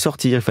donc, il fallait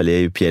sortir, il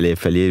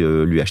fallait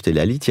lui acheter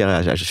la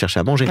litière, chercher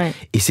à manger.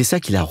 Et c'est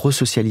ça qui l'a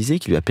resocialisé,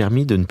 qui lui a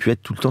permis de ne plus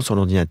être tout le temps sur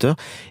l'ordinateur.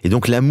 Et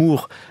donc,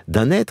 l'amour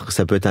d'un être,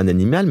 ça peut être un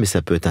animal, mais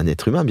ça peut être un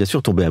être humain. Bien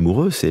sûr, tomber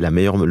amoureux, c'est le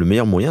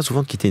meilleur moyen,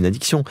 souvent, de quitter une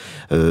addiction.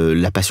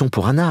 La passion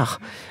pour un art.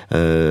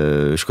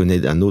 Je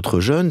connais un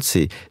autre jeune,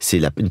 c'est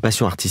une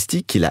passion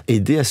artistique qui l'a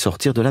aidé à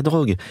sortir de la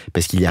drogue.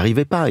 Parce qu'il n'y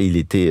arrivait pas. Il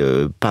était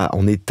pas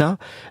en état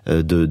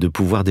de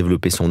pouvoir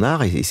développer son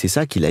art, et c'est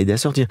ça qui l'a aidé à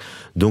sortir.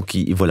 Donc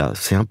voilà,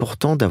 c'est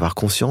important d'avoir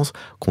conscience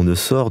qu'on ne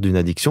sort d'une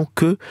addiction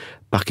que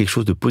par quelque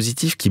chose de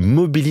positif qui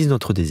mobilise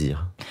notre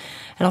désir.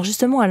 Alors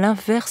justement, à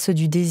l'inverse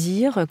du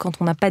désir,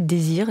 quand on n'a pas de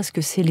désir, est-ce que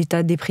c'est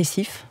l'état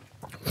dépressif ?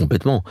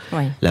 Complètement.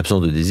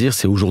 L'absence de désir,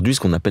 c'est aujourd'hui ce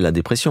qu'on appelle la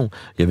dépression.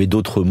 Il y avait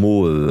d'autres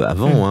mots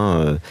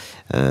avant,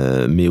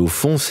 mais au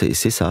fond, c'est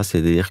ça.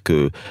 C'est-à-dire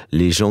que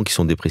les gens qui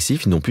sont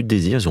dépressifs, ils n'ont plus de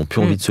désir, ils n'ont plus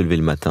envie de se lever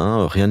le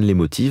matin, rien ne les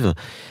motive.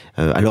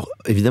 Alors,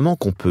 évidemment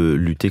qu'on peut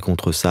lutter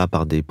contre ça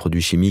par des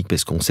produits chimiques,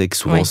 parce qu'on sait que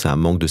souvent c'est un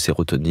manque de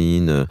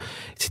sérotonine,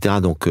 etc.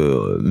 Donc,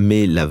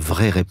 mais la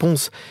vraie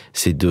réponse,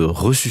 c'est de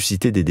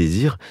ressusciter des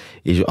désirs.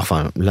 Et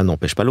enfin, l'un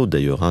n'empêche pas l'autre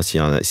d'ailleurs.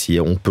 Si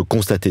on peut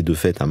constater de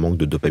fait un manque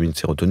de dopamine, de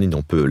sérotonine,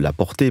 on peut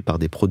l'apporter par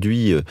des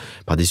produits,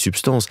 par des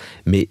substances.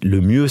 Mais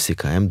le mieux, c'est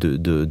quand même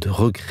de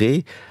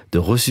recréer, de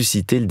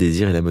ressusciter le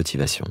désir et la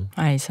motivation.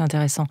 Oui, c'est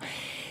intéressant.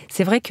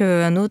 C'est vrai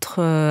qu'un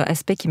autre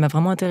aspect qui m'a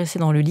vraiment intéressé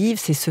dans le livre,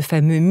 c'est ce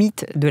fameux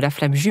mythe de la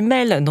flamme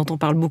jumelle dont on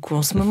parle beaucoup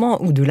en ce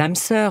moment, ou de l'âme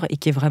sœur, et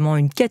qui est vraiment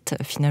une quête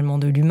finalement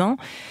de l'humain,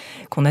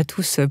 qu'on a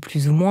tous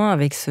plus ou moins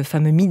avec ce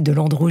fameux mythe de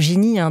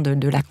l'androgynie,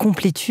 de la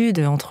complétude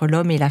entre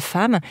l'homme et la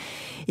femme.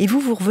 Et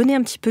vous revenez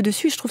un petit peu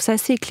dessus, je trouve ça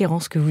assez éclairant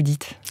ce que vous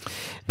dites.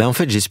 En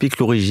fait, j'explique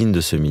l'origine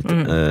de ce mythe.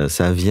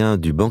 Ça vient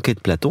du Banquet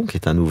de Platon, qui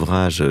est un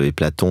ouvrage, et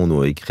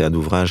Platon a écrit un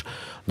ouvrage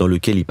dans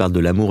lequel il parle de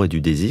l'amour et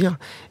du désir,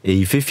 et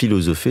il fait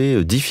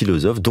philosopher 10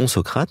 philosophes, dont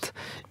Socrate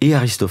et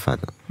Aristophane.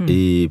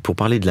 Et pour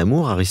parler de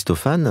l'amour,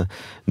 Aristophane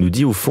nous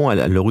dit, au fond,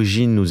 à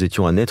l'origine, nous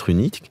étions un être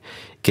unique,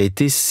 qui a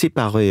été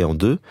séparé en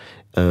deux,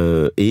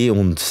 et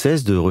on ne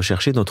cesse de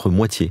rechercher notre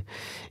moitié.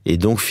 Et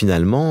donc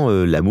finalement,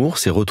 l'amour,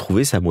 c'est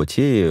retrouver sa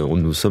moitié.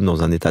 Nous sommes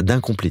dans un état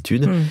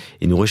d'incomplétude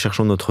et nous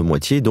recherchons notre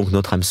moitié, donc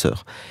notre âme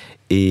sœur.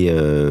 Et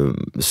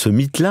ce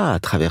mythe-là a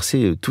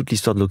traversé toute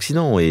l'histoire de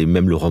l'Occident, et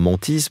même le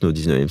romantisme au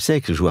XIXe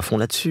siècle joue à fond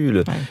là-dessus.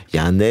 Il y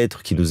a un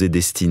être qui nous est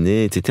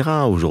destiné, etc.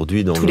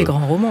 Aujourd'hui, dans tous les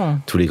grands romans.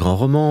 Tous les grands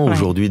romans.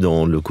 Aujourd'hui,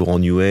 dans le courant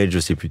New Age,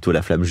 c'est plutôt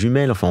la flamme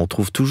jumelle. Enfin, on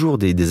trouve toujours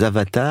des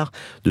avatars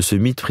de ce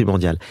mythe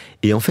primordial.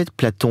 Et en fait,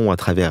 Platon, à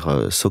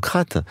travers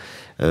Socrate,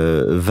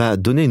 va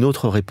donner une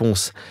autre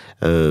réponse.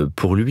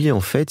 Pour lui,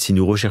 en fait, si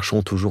nous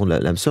recherchons toujours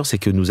l'âme sœur, c'est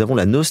que nous avons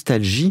la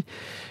nostalgie.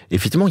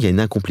 Effectivement, il y a une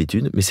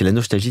incomplétude, mais c'est la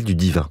nostalgie du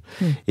divin.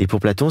 Et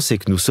pour Platon, c'est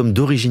que nous sommes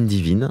d'origine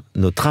divine,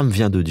 notre âme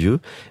vient de Dieu,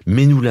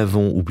 mais nous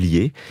l'avons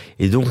oublié.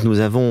 Et donc, nous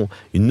avons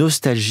une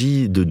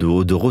nostalgie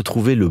de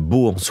retrouver le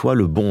beau en soi,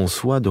 le bon en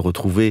soi, de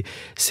retrouver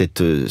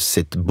cette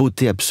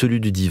beauté absolue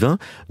du divin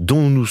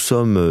dont nous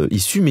sommes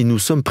issus, mais nous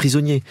sommes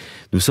prisonniers.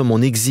 Nous sommes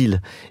en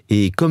exil.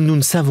 Et comme nous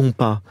ne savons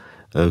pas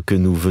que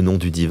nous venons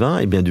du divin,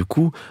 et bien du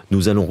coup,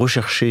 nous allons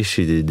rechercher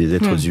chez des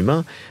êtres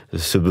humains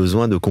ce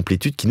besoin de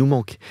complétude qui nous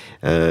manque.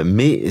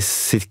 Mais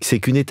c'est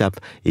qu'une étape.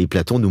 Et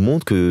Platon nous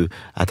montre que,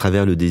 à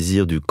travers le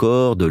désir du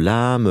corps, de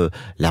l'âme,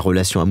 la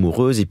relation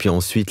amoureuse, et puis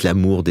ensuite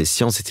l'amour des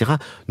sciences, etc.,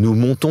 nous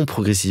montons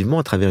progressivement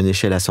à travers une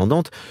échelle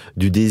ascendante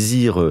du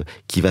désir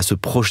qui va se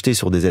projeter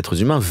sur des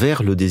êtres humains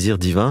vers le désir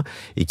divin,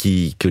 et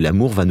que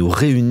l'amour va nous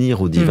réunir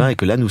au divin, et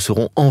que là, nous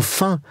serons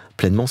enfin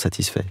pleinement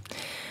satisfaits.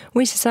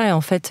 Oui, c'est ça. Et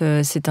en fait,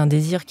 c'est un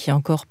désir qui est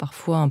encore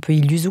parfois un peu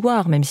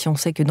illusoire, même si on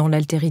sait que dans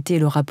l'altérité et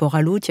le rapport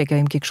à l'autre, il y a quand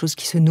même quelque chose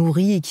qui se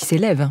nourrit et qui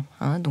s'élève.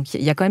 Donc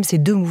il y a quand même ces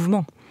deux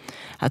mouvements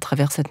à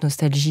travers cette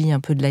nostalgie un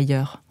peu de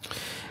l'ailleurs.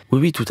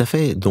 Oui, tout à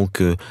fait.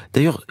 Donc,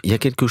 d'ailleurs, il y a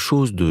quelque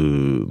chose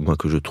moi,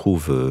 que je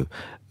trouve...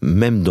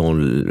 même dans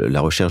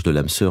la recherche de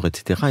l'âme sœur,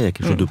 etc., il y a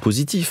quelque chose de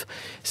positif.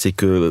 C'est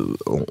que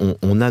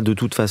on a de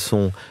toute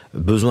façon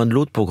besoin de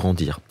l'autre pour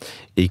grandir.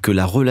 Et que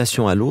la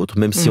relation à l'autre,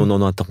 même si on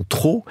en attend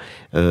trop,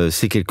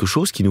 c'est quelque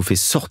chose qui nous fait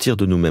sortir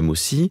de nous-mêmes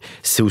aussi.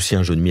 C'est aussi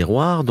un jeu de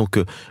miroir. Donc,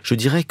 je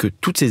dirais que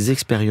toutes ces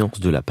expériences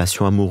de la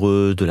passion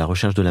amoureuse, de la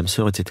recherche de l'âme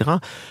sœur, etc.,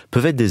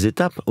 peuvent être des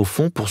étapes, au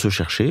fond, pour se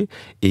chercher.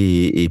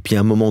 Et puis, à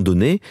un moment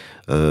donné,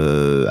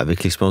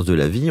 avec l'expérience de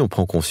la vie, on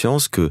prend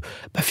conscience que,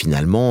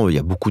 finalement, il y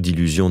a beaucoup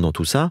d'illusions dans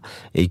tout ça,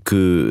 et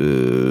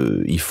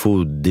que il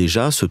faut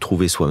déjà se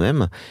trouver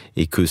soi-même,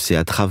 et que c'est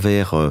à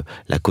travers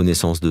la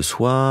connaissance de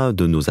soi,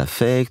 de nos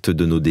affects,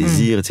 de nos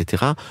désirs,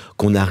 etc.,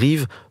 qu'on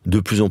arrive de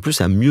plus en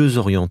plus à mieux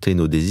orienter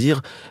nos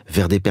désirs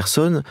vers des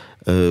personnes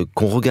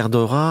qu'on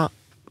regardera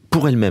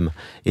pour elles-mêmes,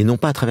 et non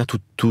pas à travers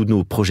toutes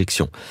nos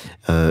projections.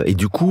 Et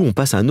du coup, on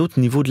passe à un autre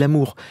niveau de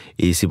l'amour.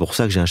 Et c'est pour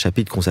ça que j'ai un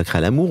chapitre consacré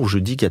à l'amour, où je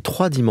dis qu'il y a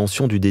 3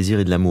 dimensions du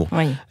désir et de l'amour.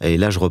 Oui. Et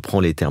là, je reprends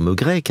les termes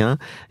grecs.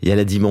 Il y a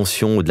la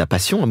dimension de la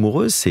passion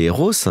amoureuse, c'est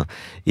Eros.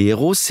 Et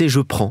Eros, c'est je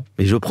prends.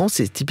 Et je prends,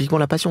 c'est typiquement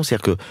la passion.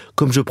 C'est-à-dire que,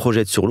 comme je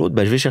projette sur l'autre,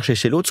 je vais chercher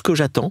chez l'autre ce que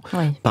j'attends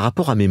par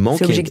rapport à mes manques.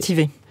 C'est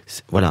objectivé.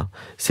 Voilà,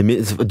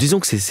 disons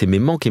que c'est mes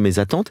manques et mes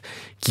attentes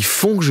qui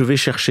font que je vais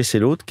chercher chez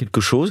l'autre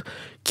quelque chose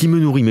qui me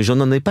nourrit, mais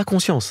j'en ai pas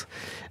conscience.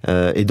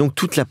 Et donc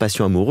toute la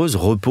passion amoureuse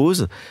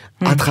repose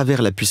à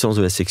travers la puissance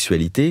de la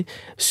sexualité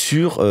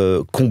sur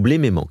combler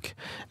mes manques.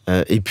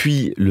 Et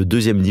puis le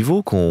deuxième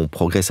niveau, qu'on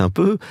progresse un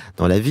peu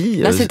dans la vie...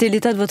 Là, c'était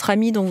l'état de votre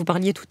ami dont vous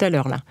parliez tout à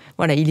l'heure. Là.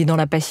 Voilà, il est dans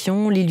la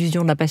passion,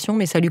 l'illusion de la passion,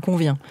 mais ça lui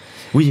convient.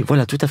 Oui,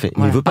 voilà, tout à fait.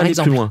 Voilà, il ne veut pas aller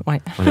plus loin.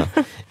 Ouais. Voilà.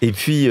 Et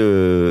puis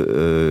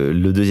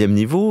le deuxième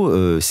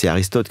niveau, c'est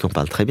Aristote qui en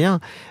parle très bien,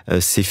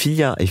 c'est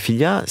philia. Et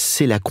philia,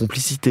 c'est la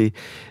complicité,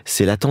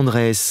 c'est la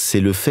tendresse,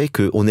 c'est le fait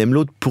qu'on aime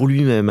l'autre pour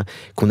lui-même,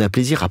 qu'on a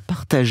plaisir à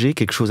partager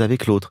quelque chose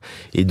avec l'autre.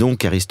 Et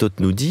donc Aristote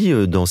nous dit,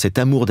 dans cet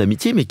amour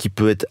d'amitié, mais qui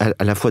peut être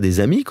à la fois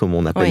des amis, comme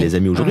on appelle les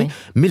amis aujourd'hui,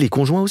 mais les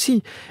conjoints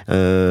aussi,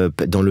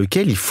 dans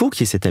lequel il faut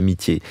qu'il y ait cette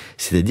amitié,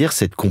 c'est-à-dire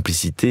cette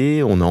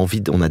complicité. On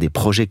a des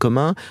projets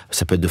communs,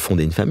 ça peut être de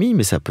fonder une famille,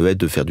 mais ça peut être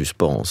de faire du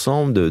sport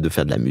ensemble, de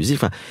faire de la musique,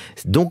 enfin,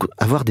 donc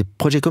avoir des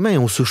projets communs, et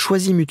on se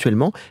choisit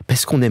mutuellement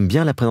parce qu'on aime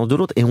bien la présence de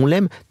l'autre et on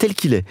l'aime tel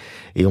qu'il est.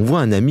 Et on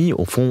voit un ami,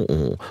 au fond,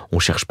 on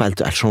cherche pas à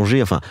le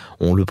changer, enfin,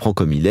 on le prend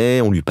comme il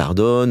est, on lui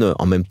pardonne,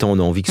 en même temps on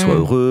a envie qu'il soit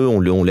heureux,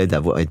 on l'aide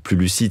à être plus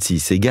lucide s'il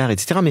s'égare,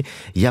 etc. Mais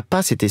il n'y a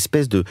pas cette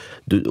espèce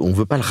on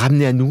veut pas le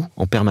ramener à nous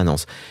en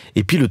permanence.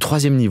 Et puis le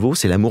troisième niveau,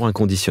 c'est l'amour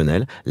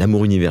inconditionnel,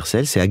 l'amour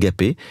universel, c'est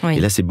agapé. Et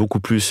là, c'est beaucoup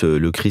plus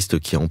le Christ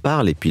qui en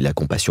parle, et puis la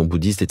compassion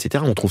bouddhiste,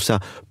 etc. On trouve ça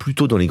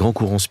plutôt dans les grands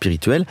courants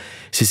spirituels.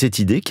 C'est cette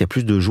idée qu'il y a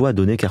plus de joie à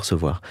donner qu'à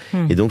recevoir.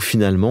 Et donc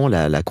finalement,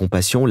 la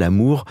compassion,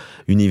 l'amour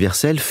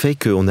universel fait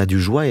qu'on a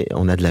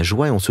de la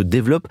joie et on se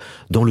développe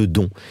dans le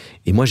don.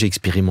 Et moi, j'ai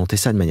expérimenté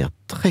ça de manière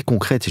très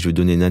concrète, et je vais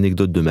donner une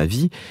anecdote de ma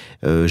vie.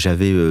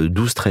 J'avais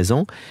 12-13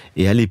 ans,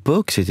 et à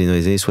l'époque, c'était dans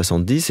les années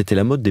 70, c'était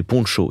la mode des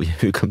ponchos. Il y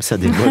a eu comme ça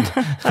des modes.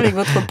 Avec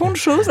votre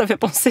poncho, ça fait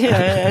penser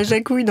à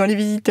Jacouille dans Les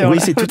Visiteurs. Oui,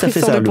 c'est tout à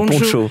fait ça, le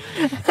poncho.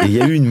 Et il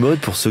y a eu une mode,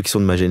 pour ceux qui sont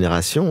de ma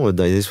génération,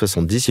 dans les années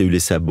 70, il y a eu les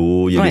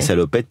sabots, il y a eu les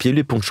salopettes, puis il y a eu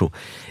les ponchos.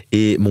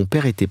 Et mon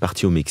père était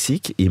parti au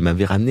Mexique, et il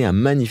m'avait ramené un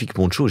magnifique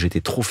poncho,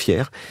 j'étais trop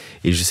fier.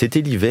 Et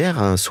c'était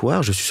l'hiver, un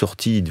soir, je suis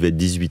sorti, il devait être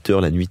 18h,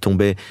 la nuit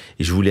tombait,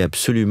 et je voulais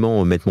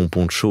absolument mettre mon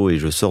poncho, et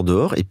je sors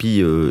dehors, et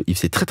puis il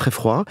faisait très très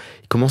froid,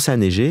 il commençait à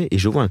neiger, et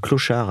je vois un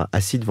clochard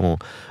assis devant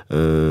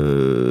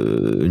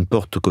une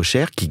porte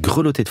cochère qui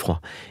grelottait de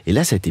froid. Et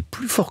là, ça a été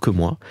plus fort que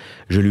moi,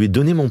 je lui ai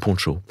donné mon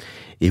poncho.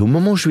 Et au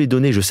moment où je lui ai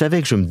donné, je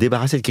savais que je me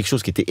débarrassais de quelque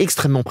chose qui était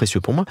extrêmement précieux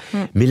pour moi,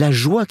 mais la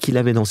joie qu'il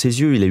avait dans ses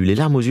yeux, il a eu les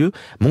larmes aux yeux,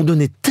 m'ont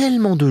donné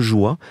tellement de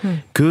joie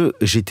que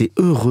j'étais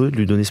heureux de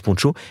lui donner ce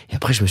poncho. Et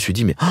après, je me suis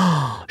dit, mais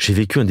j'ai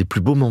vécu un des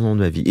plus beaux moments de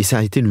ma vie. Et ça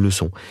a été une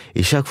leçon.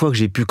 Et chaque fois que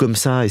j'ai pu comme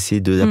ça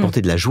essayer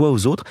d'apporter de la joie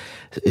aux autres,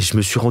 je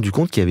me suis rendu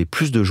compte qu'il y avait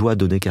plus de joie à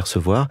donner qu'à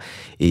recevoir.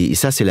 Et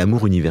ça, c'est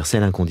l'amour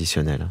universel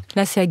inconditionnel.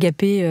 Là, c'est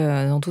agapé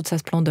dans toute sa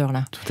splendeur,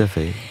 là. Tout à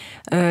fait.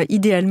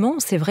 Idéalement,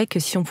 c'est vrai que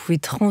si on pouvait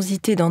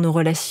transiter dans nos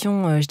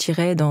relations, je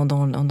dirais,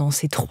 dans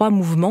ces trois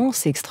mouvements,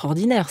 c'est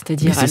extraordinaire.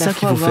 C'est-à-dire à la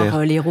fois avoir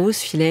l'éros,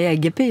 filet,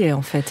 agapé,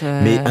 en fait.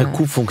 Mais un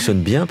couple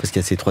fonctionne bien parce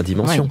qu'il y a ces trois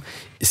dimensions. Ouais.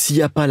 S'il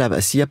n'y a pas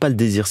le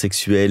désir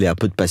sexuel et un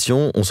peu de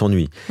passion, on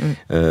s'ennuie.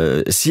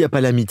 S'il n'y a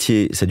pas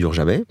l'amitié, ça dure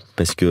jamais,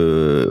 parce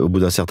que au bout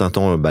d'un certain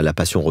temps, la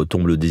passion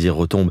retombe, le désir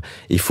retombe.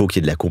 Il faut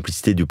qu'il y ait de la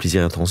complicité, du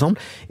plaisir d'être ensemble.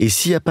 Et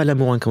s'il n'y a pas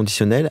l'amour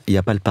inconditionnel, il n'y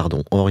a pas le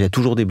pardon. Or, il y a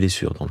toujours des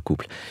blessures dans le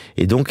couple.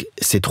 Et donc,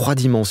 ces trois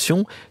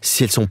dimensions,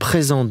 si elles sont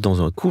présentes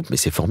dans un couple, mais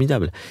c'est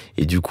formidable.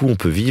 Et du coup, on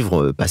peut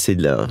vivre, passer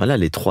de la,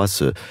 les trois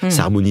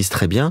s'harmonisent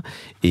très bien.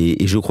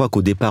 Et je crois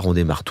qu'au départ, on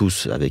démarre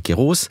tous avec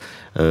Eros.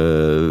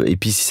 Et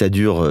puis, si ça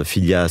dure,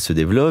 Philia se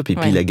développe. Et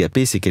puis,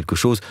 l'agapé, c'est quelque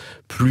chose,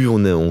 plus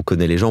on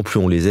connaît les gens, plus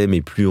on les aime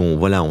et plus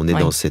on est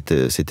dans cet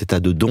état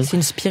de don. C'est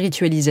une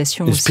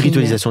spiritualisation aussi. Une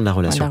spiritualisation de la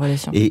relation.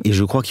 Et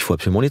je crois qu'il faut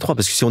absolument les trois.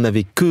 Parce que si on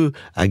n'avait que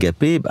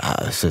agapé,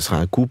 ce serait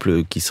un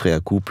couple qui serait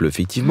un couple,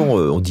 effectivement,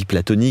 on dit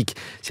platonique,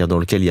 c'est-à-dire dans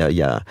lequel il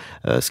y a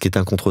ce qui est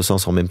un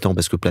contresens en même temps,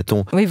 parce que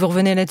Platon... Oui, vous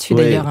revenez là-dessus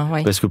d'ailleurs.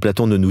 Parce que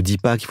Platon ne nous dit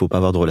pas qu'il ne faut pas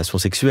avoir de relation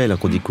sexuelle.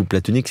 Qu'on dit couple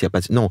platonique, il n'y a pas...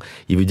 Non,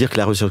 il veut dire que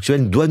la relation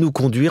sexuelle doit nous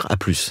conduire à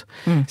plus.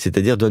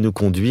 C'est-à-dire doit nous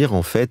conduire,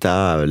 en fait,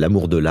 à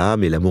l'amour de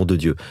l'âme et l'amour de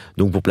Dieu.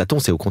 Donc pour Platon,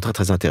 c'est au contraire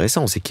très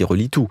intéressant, c'est qu'il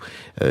relie tout.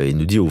 Il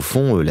nous dit, au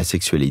fond, la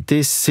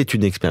sexualité, c'est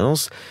une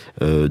expérience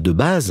de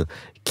base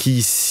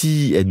qui,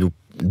 si elle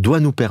doit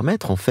nous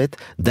permettre, en fait,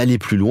 d'aller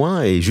plus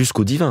loin et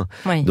jusqu'au divin.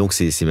 Donc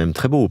c'est même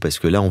très beau, parce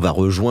que là, on va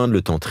rejoindre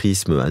le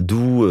tantrisme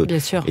hindou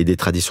et des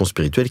traditions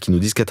spirituelles qui nous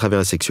disent qu'à travers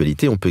la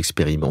sexualité, on peut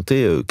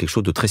expérimenter quelque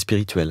chose de très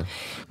spirituel.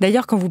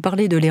 D'ailleurs, quand vous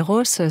parlez de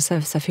l'éros,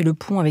 ça fait le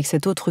pont avec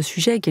cet autre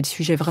sujet, qui est le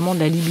sujet vraiment de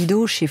la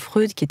libido chez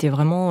Freud, qui était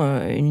vraiment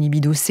une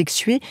libido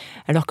sexuée,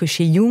 alors que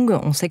chez Jung,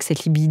 on sait que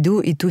cette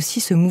libido est aussi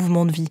ce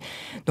mouvement de vie.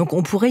 Donc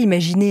on pourrait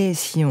imaginer,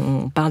 si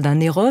on parle d'un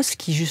éros,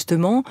 qui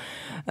justement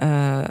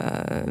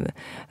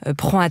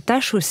prend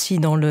attache aussi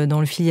dans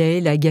le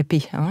philae,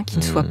 l'agapé, qui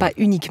ne soit pas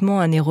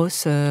uniquement un éros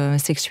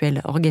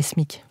sexuel,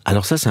 orgasmique.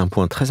 Alors ça, c'est un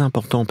point très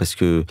important, parce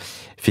que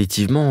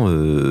effectivement,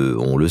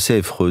 on le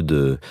sait,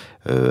 Freud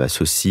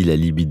associe la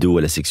libido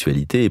à la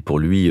sexualité, et pour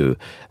lui,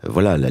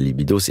 la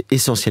libido, c'est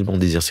essentiellement le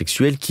désir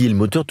sexuel qui est le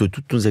moteur de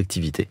toutes nos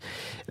activités.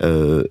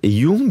 Et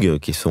Jung,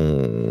 qui est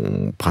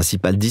son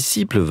principal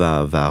disciple,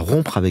 va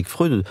rompre avec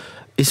Freud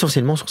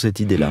essentiellement sur cette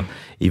idée-là.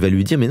 Il va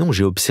lui dire, mais non,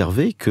 j'ai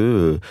observé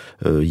que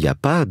il n'y a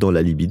pas dans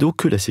la libido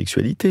que la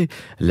sexualité.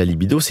 La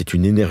libido, c'est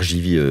une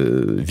énergie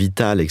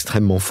vitale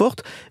extrêmement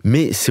forte,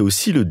 mais c'est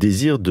aussi le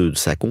désir de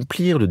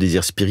s'accomplir, le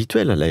désir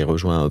spirituel. Là, il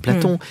rejoint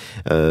Platon.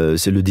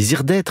 C'est le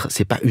désir d'être,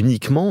 c'est pas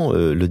uniquement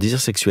le désir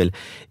sexuel.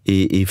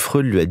 Et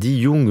Freud lui a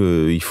dit, Jung,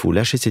 il faut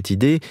lâcher cette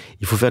idée,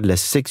 il faut faire de la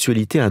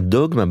sexualité un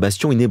dogme, un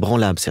bastion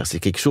inébranlable. C'est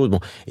quelque chose... Bon.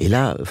 Et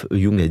là,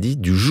 Jung a dit,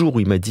 du jour où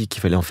il m'a dit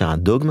qu'il fallait en faire un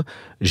dogme,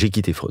 j'ai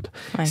quitté Freud.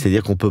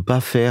 C'est-à-dire qu'on peut pas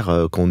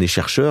faire, quand on est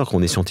chercheur, quand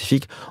on est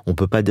scientifique, on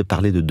peut pas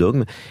parler de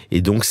dogme.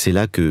 Et donc, c'est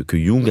là que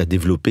Jung a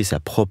développé sa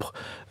propre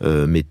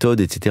méthode,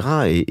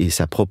 etc., et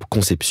sa propre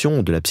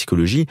conception de la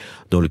psychologie,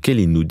 dans lequel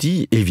il nous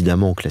dit,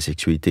 évidemment, que la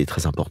sexualité est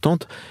très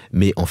importante,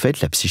 mais en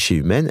fait, la psyché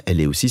humaine, elle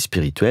est aussi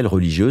spirituelle,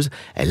 religieuse,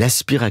 elle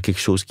aspire à quelque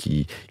chose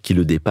qui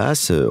le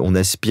dépasse, on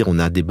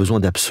a des besoins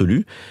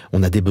d'absolu,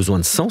 on a des besoins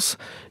de sens,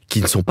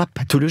 qui ne sont pas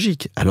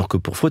pathologiques, alors que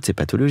pour Freud, c'est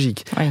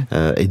pathologique.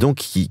 Et donc,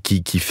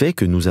 qui fait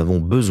que nous avons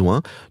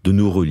besoin de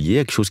nous relier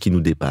à quelque chose qui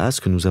nous dépasse,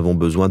 que nous avons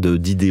besoin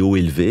d'idéaux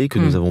élevés, que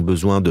nous avons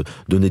besoin de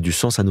donner du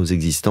sens à nos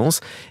existences,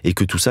 et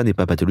que tout ça n'est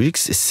pas pathologique,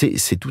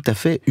 c'est tout à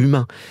fait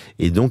humain.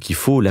 Et donc, il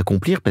faut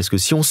l'accomplir, parce que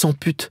si on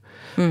s'ampute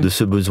de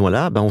ce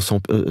besoin-là,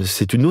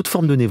 c'est une autre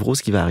forme de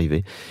névrose qui va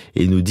arriver.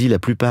 Et il nous dit, la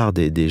plupart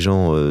des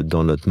gens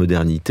dans notre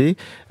modernité,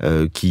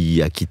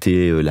 qui a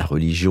quitté la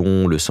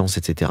religion, le sens,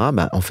 etc.,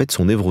 en fait,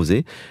 sont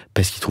névrosés,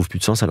 parce qu'ils trouvent plus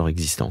de sens à leur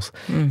existence.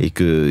 Et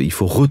qu'il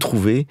faut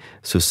retrouver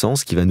ce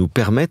sens qui va nous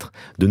permettre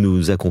de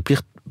nous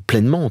accomplir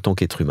pleinement en tant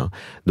qu'être humain.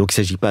 Donc il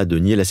ne s'agit pas de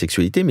nier la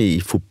sexualité, mais il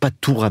ne faut pas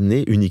tout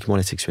ramener uniquement à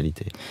la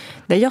sexualité.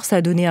 D'ailleurs, ça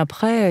a donné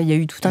après, il y a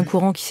eu tout un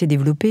courant qui s'est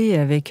développé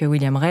avec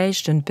William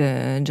Reich, John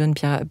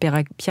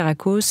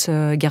Pierrakos,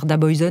 Gerda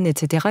Boysen,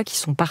 etc., qui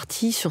sont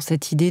partis sur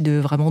cette idée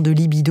vraiment de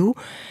libido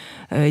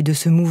et de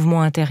ce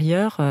mouvement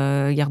intérieur.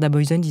 Gerda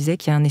Boysen disait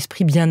qu'il y a un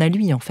esprit bien à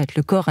lui, en fait.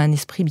 Le corps a un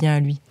esprit bien à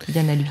lui.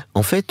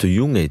 En fait,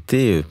 Jung a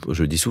été,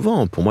 je le dis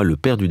souvent, pour moi, le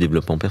père du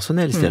développement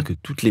personnel. C'est-à-dire que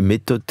toutes les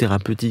méthodes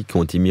thérapeutiques qui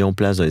ont été mises en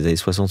place dans les années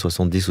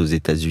 60-70 aux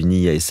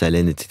États-Unis, à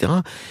Esalen, etc.,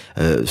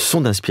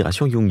 sont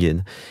d'inspiration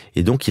jungienne.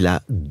 Et donc, il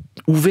a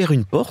ouvert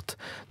une porte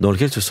dans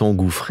laquelle se sont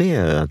engouffrés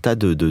un tas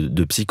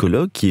de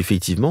psychologues qui,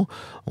 effectivement,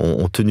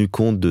 ont tenu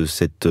compte de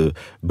cette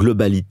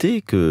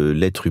globalité que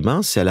l'être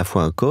humain, c'est à la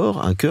fois un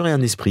corps, un cœur et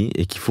un esprit,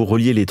 et qu'il faut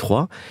relier les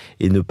trois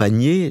et ne pas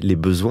nier les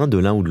besoins de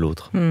l'un ou de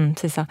l'autre.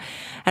 C'est ça.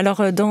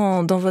 Alors,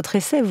 dans votre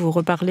essai, vous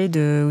reparlez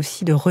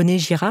aussi de René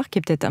Girard, qui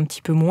est peut-être un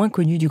petit peu moins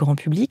connu du grand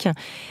public,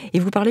 et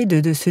vous parlez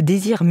de ce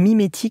désir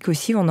mimétique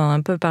aussi, on en a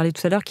un peu parlé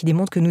tout à l'heure, qui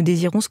démontre que nous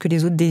désirons ce que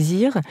les autres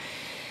désirent.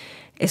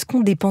 Est-ce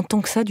qu'on dépend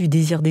tant que ça du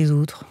désir des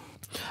autres ?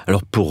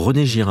 Alors pour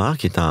René Girard,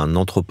 qui est un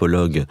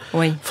anthropologue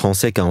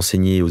français qui a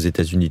enseigné aux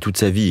États-Unis toute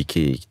sa vie et qui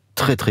est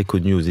très très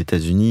connu aux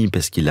États-Unis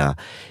parce qu'il a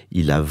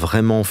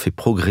vraiment fait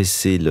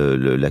progresser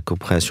la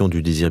compréhension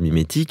du désir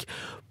mimétique.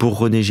 Pour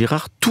René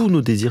Girard, tous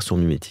nos désirs sont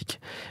mimétiques.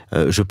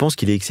 Je pense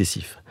qu'il est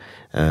excessif.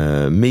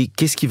 Mais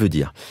qu'est-ce qu'il veut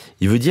dire ?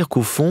 Il veut dire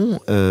qu'au fond,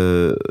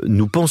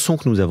 nous pensons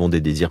que nous avons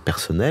des désirs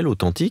personnels,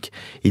 authentiques.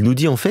 Il nous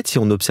dit en fait, si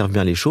on observe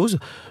bien les choses,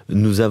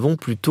 nous avons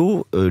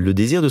plutôt le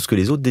désir de ce que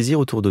les autres désirent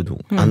autour de nous.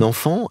 Un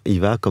enfant, il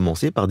va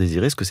commencer par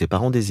désirer ce que ses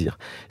parents désirent.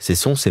 Ce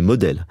sont ses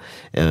modèles.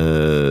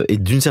 Et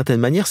d'une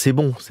certaine manière, c'est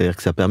bon. C'est-à-dire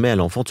que ça permet à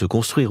l'enfant de se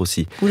construire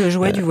aussi. Ou le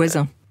jouet du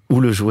voisin. Ou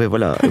le jouet,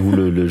 voilà, ou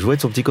le jouet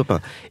de son petit copain.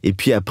 Et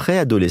puis après,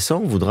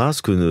 adolescent, on voudra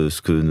ce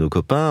que nos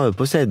copains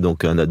possèdent.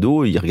 Donc un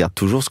ado, il regarde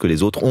toujours ce que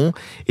les autres ont,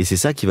 et c'est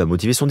ça qui va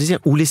motiver son désir.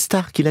 Ou les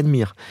stars qu'il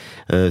admire.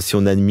 Si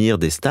on admire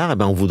des stars,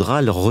 on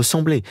voudra leur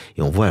ressembler.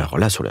 Et on voit, alors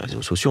là, sur les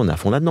réseaux sociaux, on est à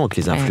fond là-dedans, avec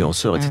les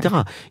influenceurs, etc.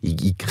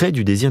 Ils créent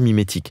du désir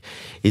mimétique.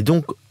 Et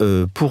donc,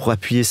 pour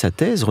appuyer sa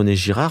thèse, René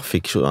Girard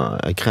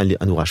a créé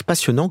un ouvrage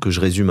passionnant que je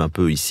résume un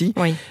peu ici.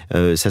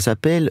 Ça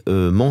s'appelle «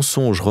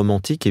 Mensonges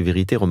romantiques et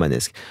vérité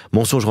romanesque ».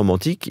 Mensonges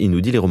romantiques, il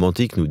nous dit, les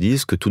romantiques nous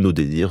disent que tous nos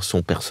désirs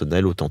sont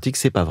personnels, authentiques,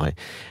 c'est pas vrai.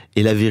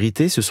 Et la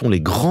vérité, ce sont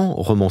les grands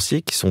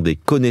romanciers qui sont des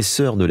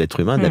connaisseurs de l'être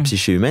humain, de la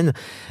psyché humaine.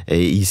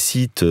 Et ils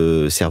citent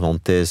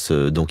Cervantes,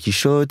 Don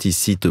Quichotte, ils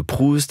citent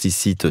Proust, ils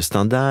citent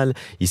Stendhal,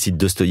 ils citent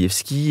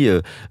Dostoïevski,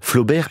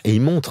 Flaubert, et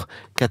ils montrent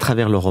qu'à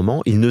travers leurs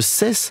romans, ils ne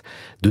cessent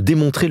de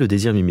démontrer le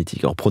désir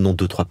mimétique. Alors prenons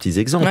 2-3 petits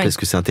exemples, parce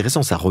que c'est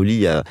intéressant, ça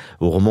relie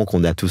aux romans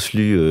qu'on a tous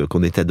lus quand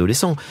on était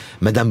adolescent.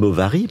 Madame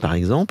Bovary, par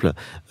exemple,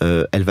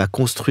 elle va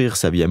construire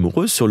sa vie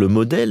amoureuse sur le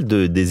modèle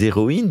des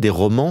héroïnes, des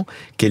romans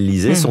qu'elle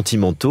lisait,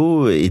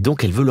 sentimentaux, et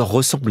donc elle veut leur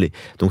ressembler.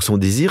 Donc son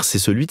désir, c'est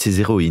celui de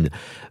ses héroïnes.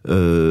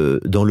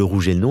 Dans Le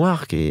Rouge et le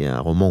Noir, qui est un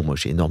roman que moi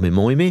j'ai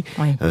énormément aimé,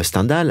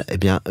 Stendhal,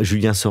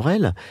 Julien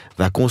Sorel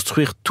va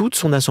construire toute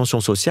son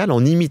ascension sociale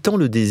en imitant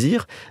le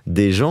désir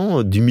des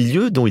gens du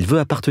milieu dont il veut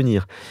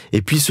appartenir.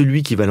 Et puis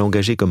celui qui va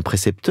l'engager comme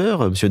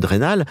précepteur, M. de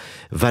Rênal,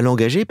 va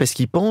l'engager parce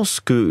qu'il pense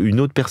qu'une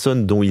autre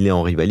personne dont il est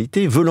en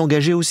rivalité veut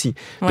l'engager aussi.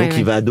 Donc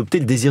il va adopter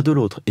le désir de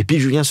l'autre. Et puis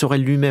Julien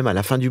Sorel lui-même, à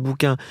la fin du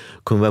bouquin,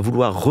 quand on va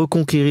vouloir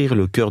reconquérir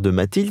le cœur de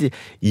Mathilde,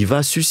 il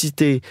va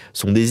susciter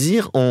son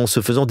désir en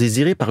se faisant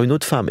désirer par une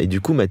autre femme. Et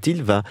du coup,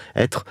 Mathilde va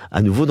être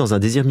à nouveau dans un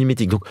désir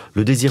mimétique. Donc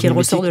le désir qui est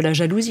mimétique, le ressort de la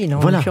jalousie, là,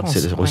 en l'occurrence.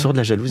 C'est le ressort de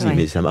la jalousie,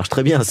 mais ça marche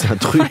très bien. C'est un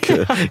truc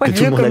que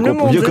tout le monde a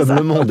compris. Vieux comme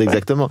le monde,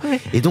 exactement.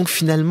 Et donc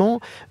finalement,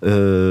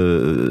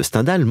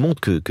 Stendhal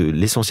montre que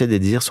l'essentiel des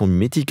désirs sont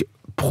mimétiques.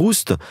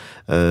 Proust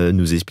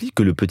nous explique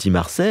que le petit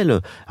Marcel,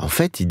 en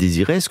fait, il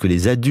désirait ce que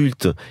les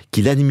adultes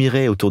qu'il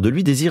admirait autour de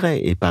lui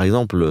désiraient. Et par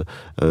exemple,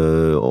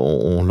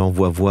 on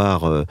l'envoie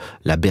voir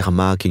la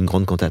Berma, qui est une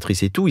grande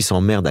cantatrice et tout, il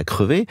s'emmerde à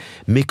crever,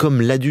 mais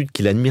comme l'adulte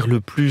qu'il admire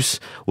le plus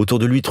autour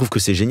de lui trouve que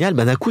c'est génial,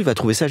 d'un coup, il va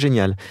trouver ça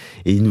génial.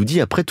 Et il nous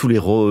dit, après, tous les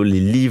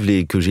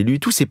livres que j'ai lus,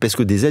 tout, c'est parce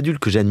que des adultes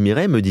que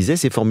j'admirais me disaient,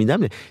 c'est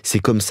formidable, c'est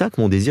comme ça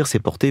que mon désir s'est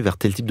porté vers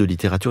tel type de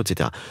littérature,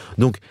 etc.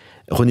 Donc,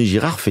 René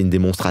Girard fait une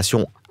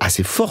démonstration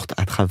assez forte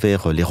à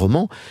travers les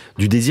romans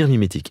du désir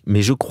mimétique.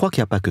 Mais je crois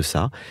qu'il n'y a pas que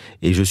ça,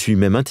 et je suis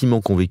même intimement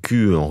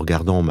convaincu, en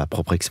regardant ma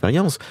propre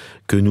expérience,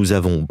 que nous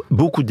avons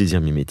beaucoup de désirs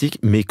mimétiques,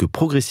 mais que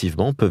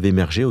progressivement peuvent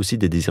émerger aussi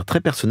des désirs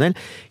très personnels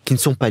qui ne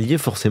sont pas liés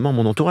forcément à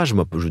mon entourage.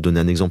 Moi, je vais donner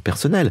un exemple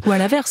personnel. Ou à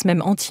l'inverse,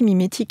 même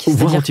anti-mimétique.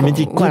 Voire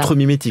anti-mimétique,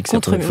 contre-mimétique.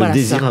 Le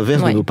désir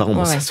inverse de nos parents.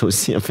 Bon, ça, c'est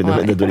aussi un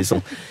phénomène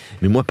adolescent.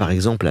 Mais moi, par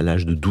exemple, à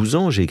l'âge de 12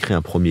 ans, j'ai écrit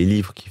un premier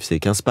livre qui faisait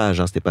 15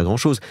 pages, c'était pas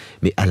grand-chose.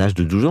 Mais à l'âge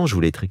de 12 ans, je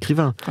voulais être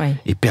écrivain.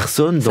 Et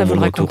personne dans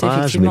mon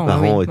entourage, mes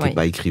parents n'étaient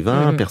pas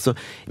écrivains, personne.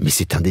 Mais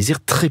c'est un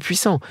désir très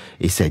puissant.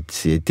 Et ça a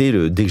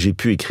été dès que j'ai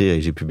pu écrire,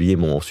 et j'ai publié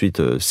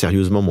ensuite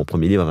sérieusement mon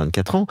premier livre à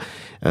 24 ans,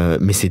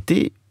 mais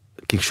c'était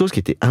quelque chose qui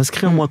était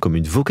inscrit en moi comme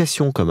une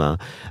vocation, comme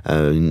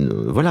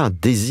un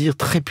désir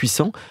très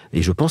puissant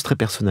et je pense très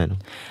personnel.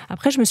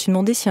 Après, je me suis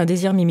demandé si un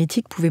désir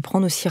mimétique pouvait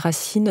prendre aussi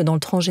racine dans le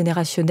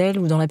transgénérationnel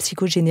ou dans la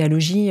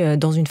psychogénéalogie,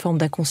 dans une forme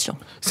d'inconscient.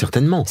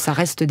 Certainement. Ça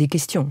reste des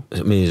questions.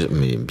 Mais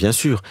bien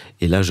sûr.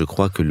 Et là, je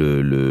crois que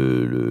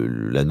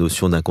la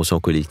notion d'inconscient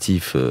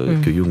collectif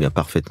que Jung a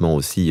parfaitement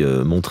aussi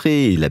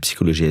montré, et la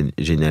psychologie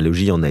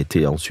généalogie en a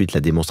été ensuite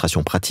la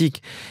démonstration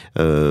pratique,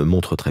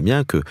 montre très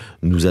bien que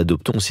nous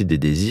adoptons aussi des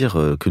désirs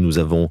que nous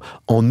avons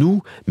en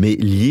nous, mais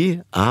liés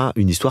à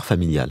une histoire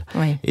familiale.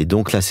 Oui. Et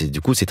donc là,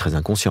 c'est très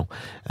inconscient.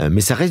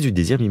 Mais ça reste du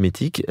désir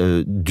mimétique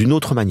d'une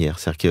autre manière.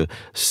 C'est-à-dire que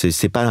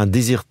c'est pas un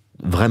désir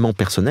vraiment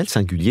personnel,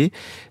 singulier,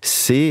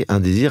 c'est un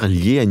désir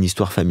lié à une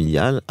histoire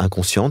familiale,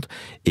 inconsciente,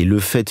 et le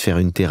fait de faire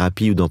une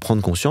thérapie ou d'en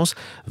prendre conscience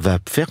va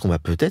faire qu'on va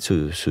peut-être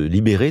se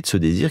libérer de ce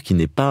désir qui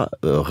n'est pas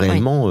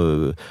réellement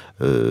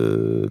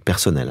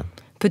personnel.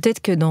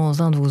 Peut-être que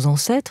dans un de vos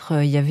ancêtres,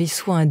 il y avait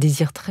soit un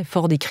désir très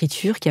fort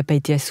d'écriture qui n'a pas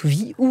été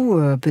assouvi, ou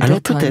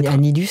peut-être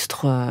un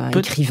illustre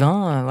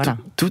écrivain. Voilà.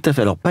 Tout à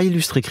fait. Alors, pas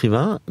illustre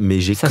écrivain,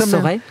 mais j'ai quand même... Ça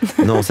saurait.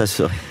 Non, ça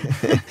saurait.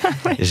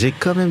 Ouais. J'ai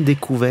quand même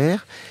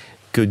découvert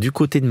que du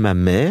côté de ma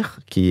mère,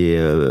 qui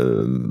est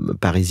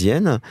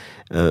parisienne,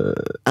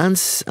 un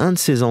de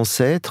ses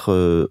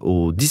ancêtres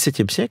au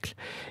XVIIe siècle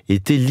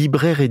était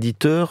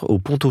libraire-éditeur au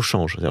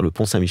Pont-au-Change, c'est-à-dire le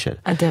Pont Saint-Michel.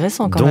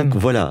 Intéressant quand même.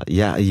 Donc voilà, il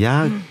y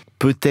a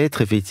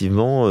peut-être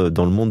effectivement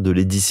dans le monde de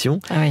l'édition,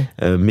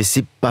 mais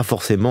c'est pas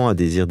forcément un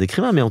désir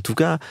d'écrivain, mais en tout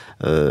cas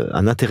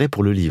un intérêt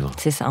pour le livre.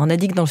 C'est ça. On a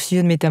dit que dans le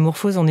studio de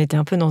Métamorphose, on était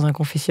un peu dans un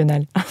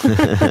confessionnal.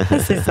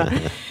 C'est ça.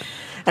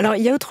 Alors,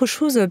 il y a autre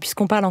chose,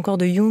 puisqu'on parle encore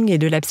de Jung et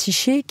de la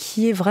psyché,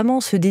 qui est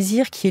vraiment ce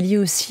désir qui est lié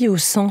aussi au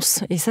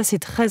sens. Et ça, c'est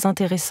très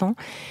intéressant,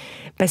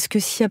 parce que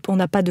si on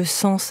n'a pas de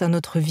sens à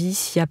notre vie,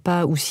 s'il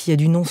y a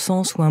du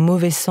non-sens ou un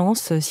mauvais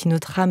sens, si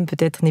notre âme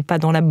peut-être n'est pas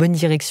dans la bonne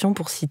direction,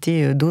 pour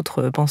citer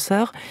d'autres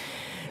penseurs,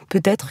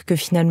 peut-être que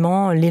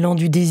finalement, l'élan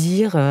du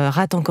désir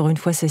rate encore une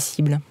fois sa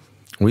cible.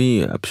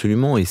 Oui,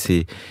 absolument, et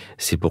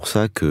c'est pour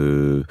ça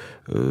que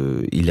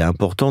il est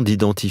important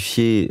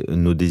d'identifier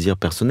nos désirs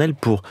personnels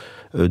pour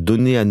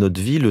donner à notre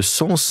vie le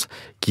sens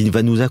qui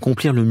va nous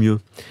accomplir le mieux.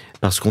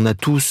 Parce qu'on a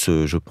tous,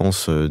 je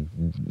pense,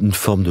 une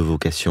forme de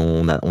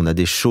vocation, on a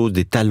des choses,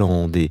 des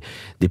talents, des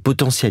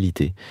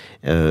potentialités,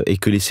 et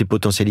que ces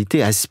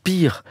potentialités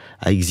aspirent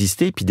à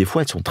exister, puis des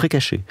fois elles sont très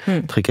cachées.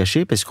 Très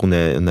cachées parce qu'on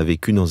a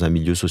vécu dans un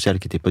milieu social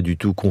qui n'était pas du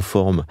tout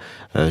conforme,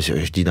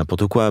 je dis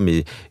n'importe quoi,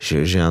 mais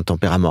j'ai un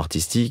tempérament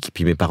artistique,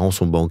 puis mes parents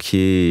sont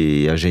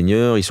banquiers et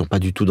ingénieurs, ils sont pas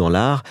du tout dans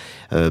l'art,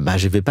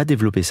 je vais pas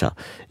développer ça.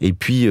 Et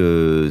puis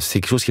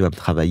c'est quelque chose qui va me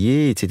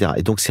travailler, etc.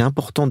 Et donc c'est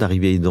important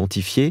d'arriver à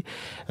identifier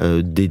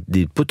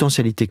des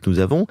potentialités que nous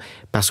avons,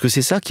 parce que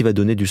c'est ça qui va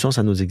donner du sens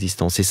à nos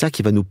existences. C'est ça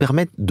qui va nous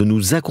permettre de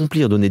nous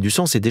accomplir, donner du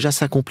sens, et déjà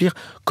s'accomplir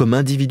comme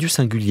individu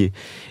singulier.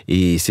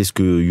 Et c'est ce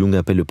que Jung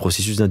appelle le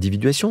processus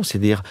d'individuation,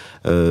 c'est-à-dire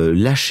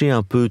lâcher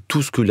un peu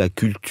tout ce que la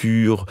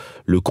culture,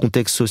 le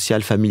contexte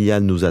social,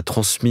 familial nous a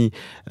transmis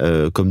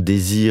comme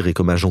désir et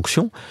comme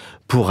injonction,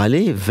 pour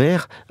aller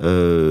vers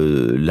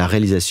la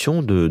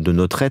réalisation de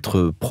notre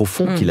être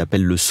profond, qu'il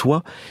appelle le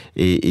soi,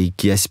 et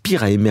qui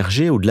aspire à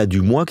émerger au-delà du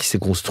moi qui s'est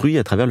construit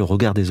à travers le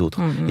regard des autres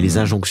et les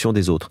injonctions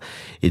des autres.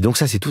 Et donc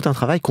ça, c'est tout un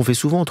travail qu'on fait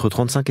souvent entre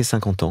 35 et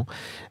 50 ans,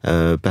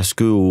 parce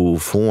que au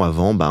fond,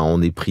 avant,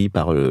 on est pris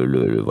par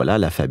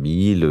la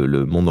famille,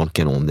 le monde dans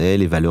lequel on est,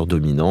 les valeurs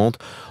dominantes.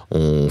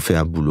 On fait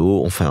un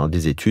boulot, on fait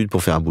des études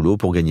pour faire un boulot,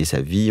 pour gagner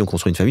sa vie, on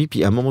construit une famille,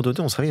 puis à un moment donné,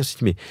 on se réveille, on se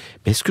dit, mais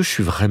est-ce que je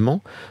suis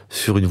vraiment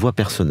sur une voie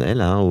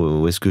personnelle,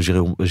 ou est-ce que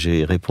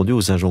j'ai répondu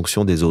aux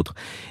injonctions des autres?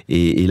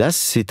 Et là,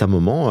 c'est un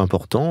moment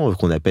important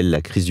qu'on appelle la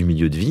crise du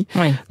milieu de vie,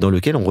 dans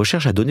lequel on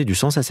recherche à donner du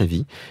sens à sa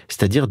vie,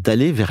 c'est-à-dire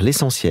d'aller vers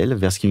l'essentiel,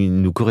 vers ce qui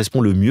nous correspond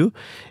le mieux.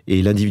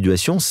 Et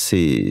l'individuation,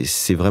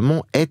 c'est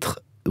vraiment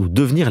être ou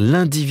devenir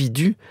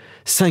l'individu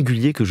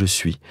singulier que je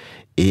suis,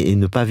 et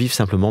ne pas vivre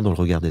simplement dans le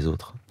regard des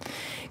autres.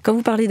 Quand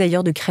vous parlez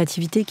d'ailleurs de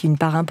créativité, qui est une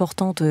part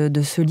importante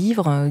de ce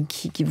livre,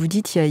 qui vous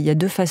dites il y a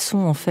deux façons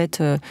en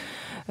fait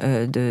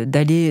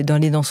d'aller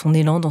dans son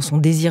élan, dans son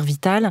désir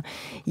vital.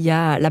 Il y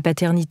a la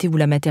paternité ou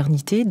la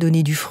maternité,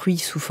 donner du fruit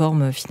sous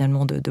forme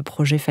finalement de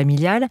projet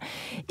familial,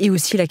 et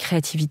aussi la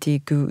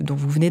créativité dont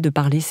vous venez de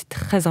parler. C'est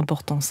très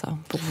important ça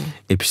pour vous.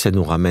 Et puis ça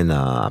nous ramène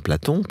à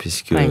Platon,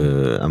 puisque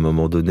à un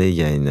moment donné, il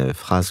y a une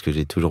phrase que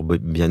j'ai toujours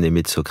bien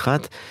aimée de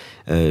Socrate,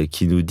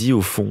 qui nous dit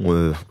au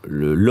fond,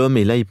 l'homme,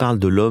 et là il parle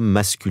de l'homme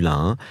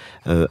masculin,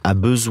 a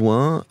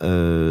besoin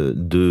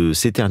de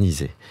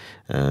s'éterniser,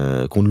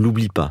 qu'on ne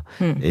l'oublie pas.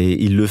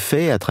 Et il le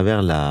fait à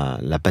travers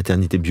la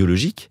paternité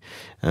biologique,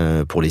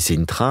 pour laisser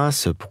une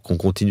trace, pour qu'on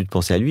continue de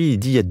penser à lui. Il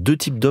dit il y a deux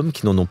types d'hommes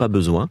qui n'en ont pas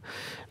besoin.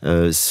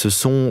 Ce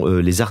sont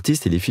les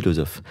artistes et les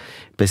philosophes,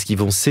 parce qu'ils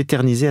vont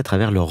s'éterniser à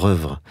travers leur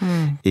œuvre.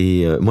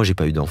 Et moi, j'ai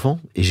pas eu d'enfants,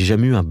 et j'ai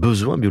jamais eu un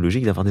besoin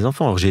biologique d'avoir des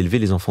enfants. Alors j'ai élevé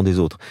les enfants des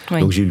autres,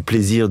 donc j'ai eu le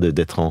plaisir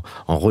d'être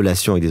en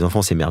relation avec des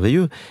enfants, c'est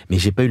merveilleux. Mais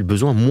j'ai pas eu le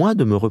besoin moi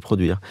de me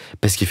reproduire,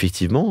 parce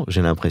qu'effectivement,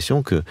 j'ai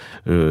l'impression que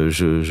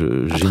j'ai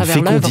une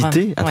fécondité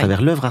guider à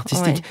travers l'œuvre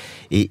artistique.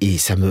 Et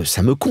ça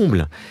me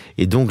comble.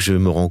 Et donc, je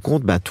me rends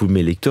compte, tous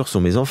mes lecteurs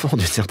sont mes enfants,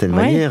 d'une certaine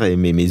manière, et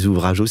mes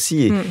ouvrages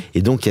aussi.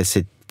 Et donc, il y a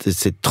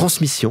cette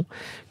transmission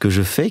que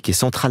je fais, qui est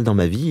centrale dans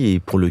ma vie, et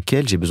pour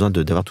lequel j'ai besoin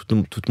d'avoir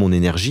toute mon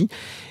énergie,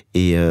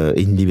 et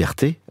une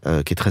liberté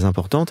qui est très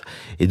importante.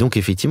 Et donc,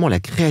 effectivement, la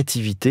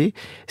créativité,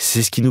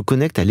 c'est ce qui nous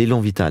connecte à l'élan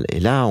vital. Et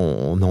là,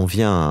 on en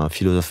vient à un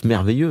philosophe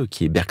merveilleux,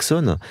 qui est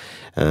Bergson,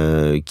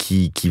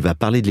 qui va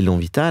parler de l'élan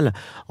vital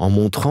en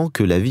montrant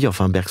que la vie,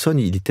 Bergson,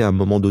 il était à un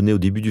moment donné, au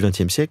début du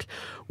XXe siècle,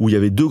 où il y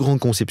avait deux grandes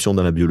conceptions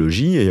dans la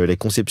biologie. Et il y avait la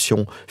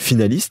conception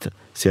finaliste,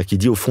 c'est-à-dire qu'il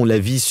dit, au fond, la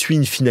vie suit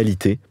une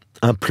finalité,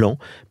 un plan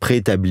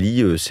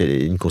préétabli,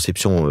 c'est une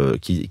conception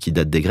qui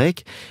date des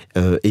Grecs.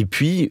 Et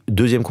puis,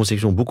 deuxième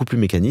conception beaucoup plus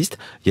mécaniste,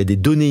 il y a des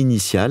données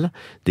initiales,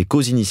 des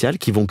causes initiales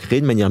qui vont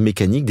créer de manière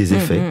mécanique des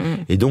effets.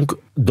 Et donc,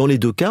 dans les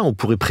deux cas, on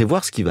pourrait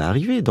prévoir ce qui va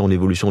arriver dans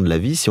l'évolution de la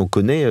vie si on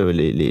connaît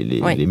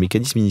les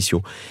mécanismes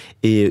initiaux.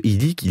 Et il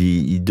dit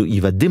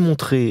qu'il va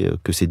démontrer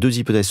que ces deux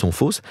hypothèses sont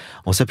fausses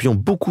en s'appuyant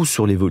beaucoup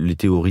sur les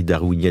théories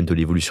darwiniennes de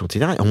l'évolution,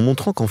 etc., et en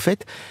montrant qu'en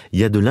fait, il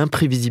y a de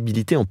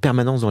l'imprévisibilité en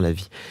permanence dans la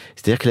vie.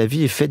 C'est-à-dire que la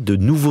vie est faite de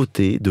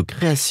nouveautés, de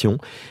création,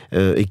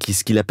 et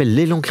ce qu'il appelle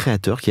l'élan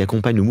créateur, qui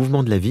accompagne le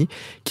mouvement de la vie,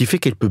 qui fait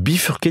qu'elle peut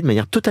bifurquer de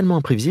manière totalement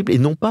imprévisible, et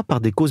non pas par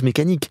des causes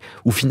mécaniques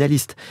ou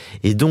finalistes.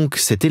 Et donc,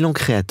 cet élan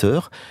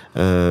créateur,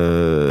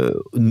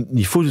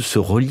 il faut se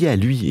relier à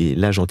lui. Et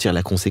là, j'en tire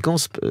la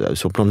conséquence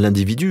sur le plan de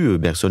l'individu.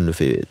 Bergson le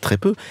fait très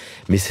peu,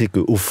 mais c'est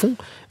qu'au fond,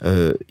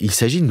 il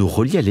s'agit de nous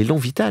relier à l'élan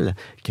vital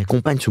qui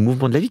accompagne ce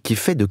mouvement de la vie, qui est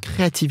fait de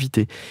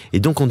créativité. Et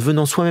donc, en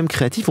devenant soi-même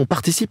créatif, on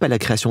participe à la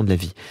création de la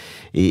vie.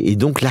 Et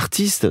donc,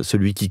 l'artiste,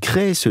 celui qui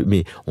crée,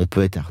 mais on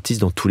peut être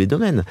artiste dans tous les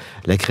domaines.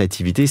 La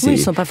créativité, c'est... Oui, ils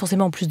ne sont pas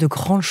forcément en plus de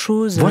grandes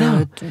choses.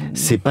 Voilà,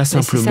 c'est pas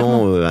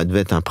simplement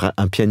être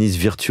un pianiste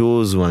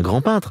virtuose ou un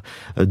grand peintre.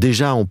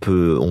 Déjà, on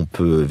peut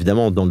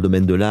évidemment, dans le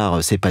domaine de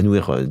l'art,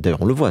 s'épanouir.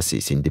 D'ailleurs, on le voit,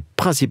 c'est une des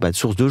principales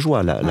sources de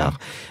joie, l'art.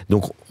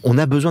 Donc, on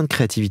a besoin de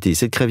créativité.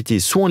 Cette créativité,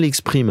 soit on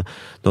l'exprime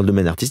dans le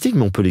domaine artistique,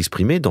 mais on peut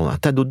l'exprimer dans un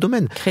tas d'autres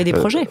domaines. Créer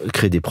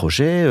des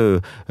projets.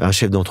 Un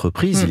chef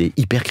d'entreprise, il est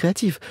hyper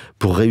créatif.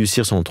 Pour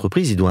réussir son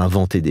entreprise, il doit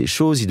inventer des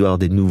choses, il doit avoir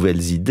des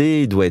nouvelles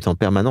idées, il doit être en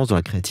permanence dans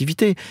la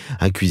créativité.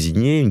 Un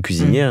cuisinier, une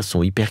cuisinière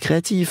sont hyper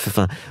créatifs.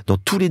 Enfin, dans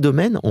tous les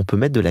domaines, on peut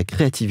mettre de la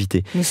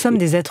créativité. Nous sommes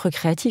des êtres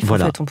créatifs, en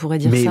fait, on pourrait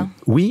dire ça.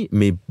 Oui,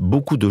 mais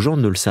beaucoup de gens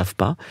ne le savent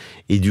pas,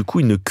 et du coup,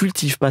 ils ne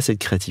cultivent pas cette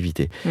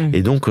créativité.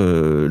 Et donc,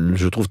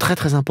 je trouve très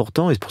très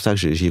important, et c'est pour ça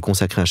que j'y ai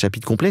consacré un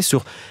chapitre complet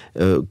sur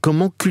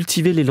comment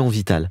cultiver l'élan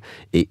vital.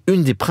 Et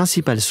une des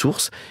principales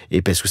sources,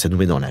 et parce que ça nous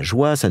met dans la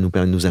joie, ça nous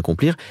permet de nous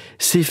accomplir,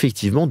 c'est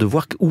effectivement de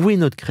voir où est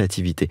notre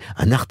créativité.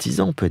 Un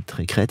artisan peut être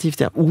très créatif,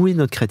 c'est-à-dire où est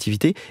notre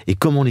créativité et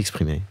comment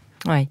l'exprimer.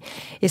 Ouais.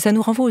 Et ça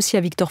nous renvoie aussi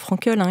à Viktor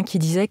Frankl, qui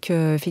disait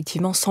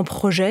qu'effectivement, sans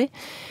projet,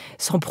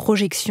 sans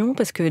projection,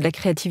 parce que la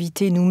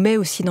créativité nous met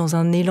aussi dans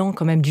un élan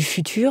quand même du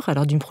futur,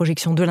 alors d'une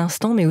projection de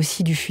l'instant, mais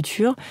aussi du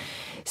futur,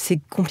 c'est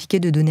compliqué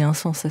de donner un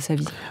sens à sa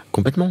vie.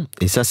 Complètement.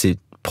 Et ça, c'est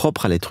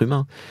propre à l'être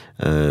humain.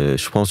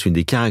 Je pense qu'une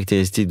des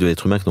caractéristiques de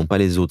l'être humain que n'ont pas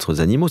les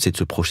autres animaux, c'est de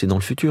se projeter dans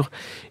le futur.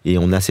 Et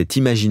on a cette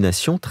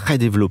imagination très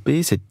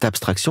développée, cette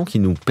abstraction qui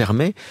nous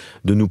permet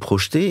de nous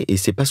projeter. Et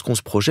c'est parce qu'on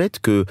se projette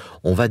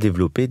qu'on va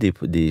développer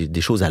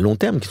des choses à long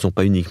terme qui ne sont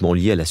pas uniquement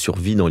liées à la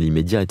survie dans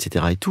l'immédiat,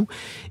 etc. et tout.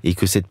 Et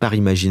que cette part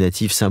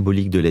imaginative,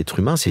 symbolique de l'être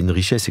humain, c'est une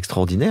richesse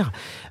extraordinaire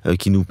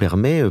qui nous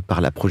permet,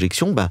 par la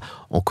projection,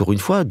 encore une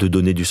fois, de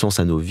donner du sens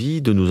à nos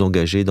vies, de nous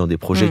engager dans des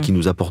projets qui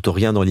nous apportent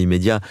rien dans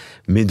l'immédiat,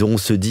 mais dont on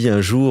se dit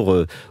un jour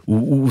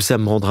où ça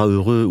me rendra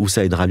heureux, où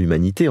ça aidera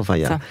l'humanité. Enfin,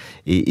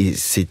 et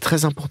c'est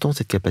très important,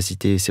 cette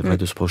capacité, c'est vrai,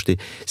 de se projeter.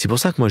 C'est pour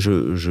ça que moi,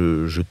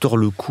 je tords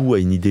le cou à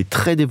une idée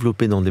très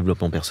développée dans le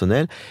développement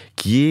personnel,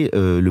 qui est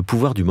le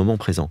pouvoir du moment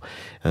présent.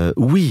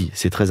 Oui,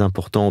 c'est très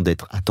important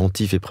d'être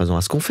attentif et présent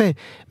à ce qu'on fait,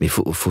 mais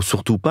il faut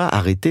surtout pas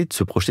arrêter de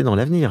se projeter dans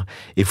l'avenir.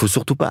 Et il faut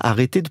surtout pas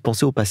arrêter de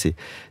penser au passé.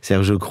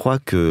 C'est-à-dire, je crois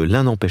que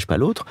l'un n'empêche pas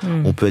l'autre.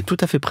 On peut être tout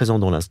à fait présent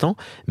dans l'instant,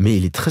 mais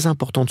il est très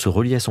important de se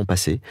relier à son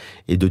passé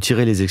et de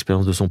tirer les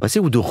expériences de son passé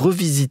ou de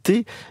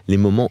revisiter les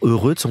moments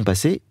heureux de son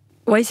passé.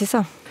 Oui, c'est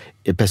ça.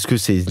 Parce que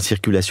c'est une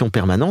circulation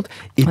permanente.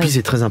 Et puis,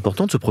 c'est très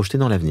important de se projeter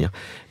dans l'avenir.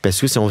 Parce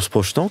que c'est en se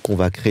projetant qu'on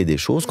va créer des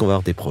choses, qu'on va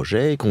avoir des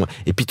projets.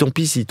 Et puis, tant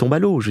pis s'il tombe à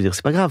l'eau. Je veux dire,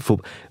 c'est pas grave.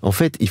 En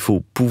fait, il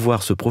faut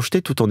pouvoir se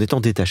projeter tout en étant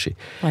détaché.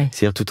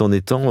 C'est-à-dire tout en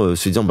étant,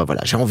 se disant,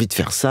 voilà, j'ai envie de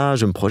faire ça,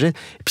 je me projette.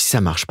 Et puis, si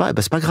ça marche pas,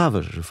 c'est pas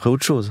grave, je ferai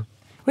autre chose.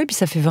 Oui, puis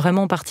ça fait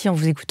vraiment partie, en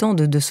vous écoutant,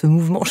 de ce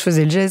mouvement. Je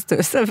faisais le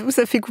geste,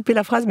 ça fait couper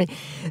la phrase, mais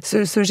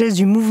ce geste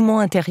du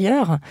mouvement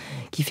intérieur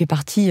qui fait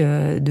partie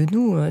de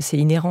nous, c'est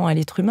inhérent à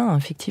l'être humain,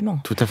 effectivement.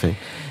 Tout à fait.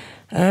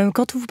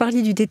 Quand vous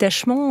parliez du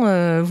détachement,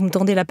 vous me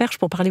tendez la perche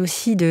pour parler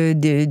aussi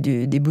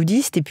des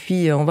bouddhistes, et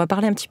puis on va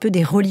parler un petit peu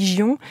des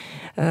religions.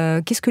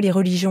 Qu'est-ce que les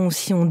religions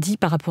aussi ont dit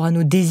par rapport à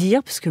nos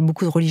désirs? Parce que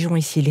beaucoup de religions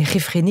ici les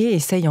réfrénent,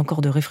 essayent encore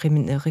de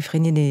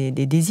réfréner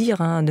des désirs,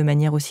 de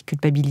manière aussi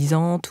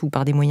culpabilisante, ou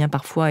par des moyens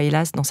parfois,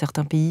 hélas, dans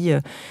certains pays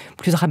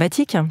plus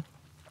dramatiques.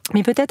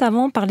 Mais peut-être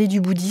avant, parler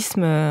du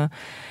bouddhisme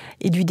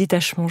et du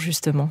détachement,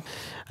 justement.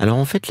 Alors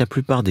en fait, la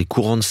plupart des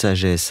courants de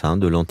sagesse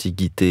de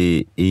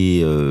l'Antiquité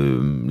et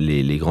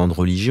les grandes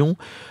religions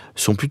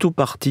sont plutôt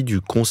partis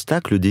du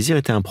constat que le désir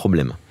était un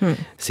problème.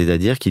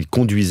 C'est-à-dire qu'il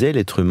conduisait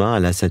l'être humain à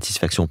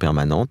l'insatisfaction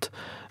permanente,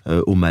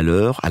 au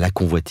malheur, à la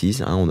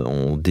convoitise.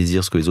 On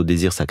désire ce que les autres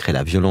désirent, ça crée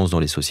la violence dans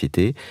les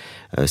sociétés.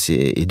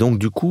 Et donc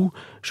du coup,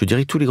 je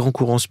dirais que tous les grands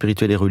courants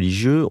spirituels et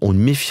religieux ont une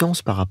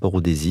méfiance par rapport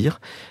au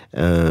désir,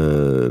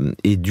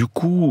 et du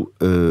coup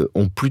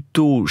ont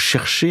plutôt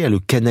cherché à le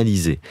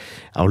canaliser.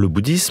 Alors le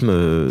bouddhisme,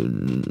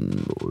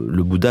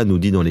 le Bouddha nous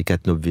dit dans les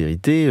 4 nobles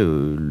vérités,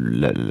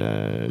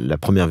 la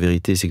première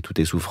vérité c'est que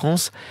tout est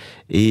souffrance,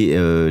 et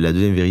la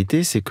deuxième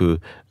vérité c'est que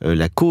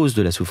la cause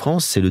de la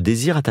souffrance c'est le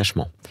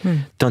désir-attachement.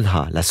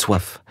 Tanha, la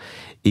soif.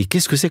 Et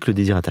qu'est-ce que c'est que le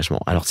désir-attachement?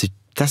 Alors c'est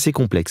assez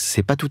complexe,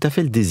 c'est pas tout à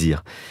fait le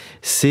désir,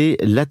 c'est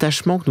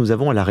l'attachement que nous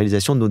avons à la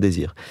réalisation de nos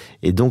désirs.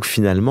 Et donc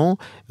finalement,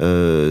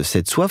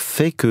 cette soif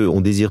fait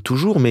qu'on désire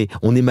toujours, mais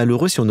on est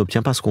malheureux si on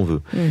n'obtient pas ce qu'on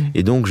veut.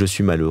 Et donc je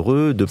suis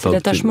malheureux de pas obtenir...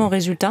 L'attachement au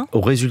résultat?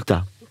 Au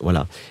résultat,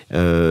 voilà.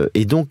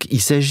 Et donc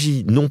il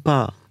s'agit non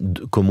pas,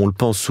 comme on le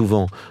pense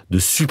souvent, de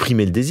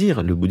supprimer le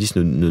désir. Le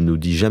bouddhisme ne nous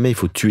dit jamais il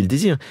faut tuer le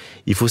désir.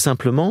 Il faut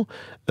simplement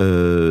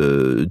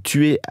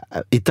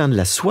éteindre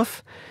la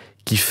soif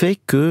qui fait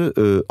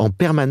que en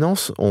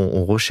permanence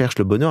on recherche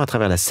le bonheur à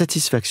travers la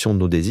satisfaction de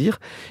nos désirs,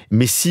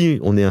 mais si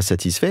on est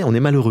insatisfait, on est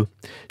malheureux.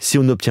 Si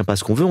on n'obtient pas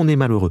ce qu'on veut, on est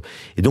malheureux.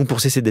 Et donc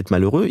pour cesser d'être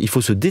malheureux, il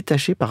faut se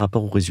détacher par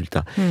rapport au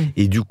résultat.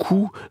 Et du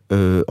coup,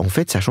 en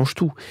fait, ça change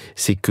tout.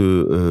 C'est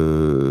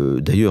que,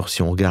 d'ailleurs,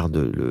 si on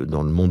regarde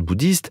dans le monde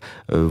bouddhiste,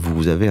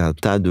 vous avez un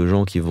tas de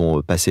gens qui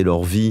vont passer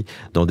leur vie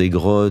dans des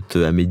grottes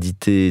à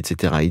méditer,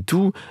 etc. et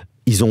tout.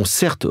 Ils ont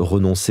certes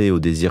renoncé au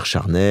désir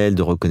charnel,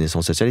 de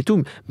reconnaissance sociale et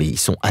tout, mais ils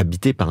sont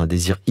habités par un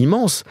désir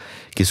immense,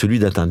 qui est celui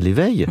d'atteindre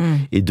l'éveil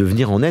et de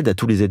venir en aide à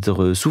tous les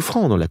êtres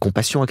souffrants, dans la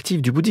compassion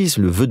active du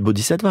bouddhisme, le vœu de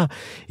bodhisattva.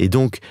 Et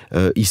donc,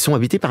 ils sont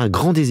habités par un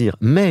grand désir.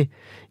 Mais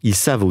ils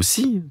savent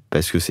aussi,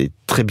 parce que c'est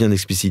très bien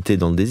explicité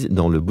dans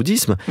le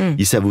bouddhisme,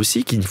 ils savent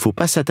aussi qu'il ne faut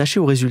pas s'attacher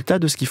au résultat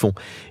de ce qu'ils font.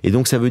 Et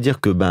donc ça veut dire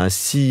que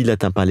s'il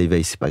n'atteint pas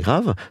l'éveil, c'est pas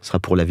grave, ce sera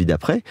pour la vie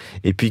d'après.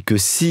 Et puis que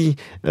si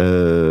il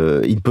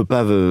ne peut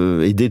pas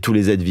aider tous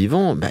les êtres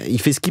vivants, il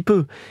fait ce qu'il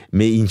peut,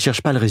 mais il ne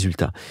cherche pas le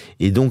résultat.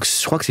 Et donc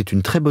je crois que c'est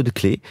une très bonne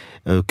clé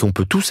qu'on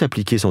peut tous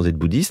appliquer sans être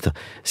bouddhiste,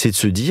 c'est de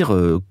se dire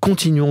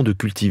continuons de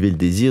cultiver le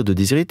désir, de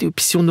désirer. Et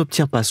puis si on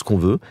n'obtient pas ce qu'on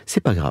veut,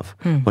 c'est pas grave.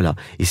 Voilà.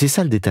 Et c'est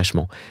ça le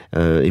détachement.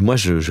 Et moi,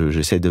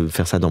 j'essaie de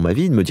faire ça dans ma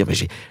vie, de me dire, mais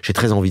j'ai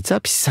très envie de ça,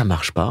 puis si ça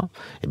marche pas,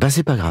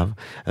 c'est pas grave.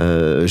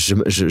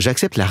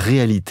 J'accepte la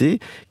réalité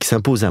qui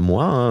s'impose à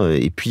moi,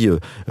 et puis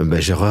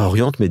je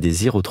réoriente mes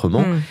désirs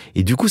autrement.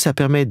 Et du coup, ça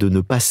permet de ne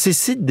pas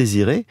cesser de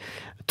désirer,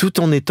 tout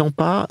en n'étant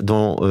pas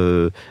dans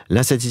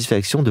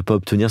l'insatisfaction de ne pas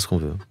obtenir ce qu'on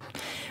veut.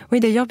 Oui,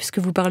 d'ailleurs, puisque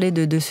vous parlez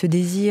de ce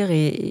désir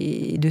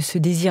et de ce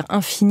désir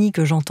infini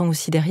que j'entends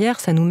aussi derrière,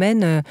 ça nous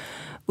mène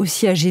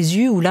aussi à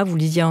Jésus, où là, vous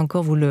lisiez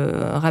encore, vous le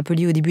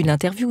rappeliez au début de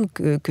l'interview,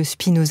 que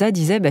Spinoza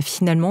disait,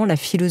 finalement, la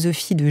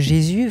philosophie de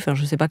Jésus,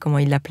 je ne sais pas comment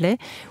il l'appelait,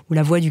 ou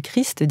la voix du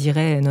Christ,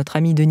 dirait notre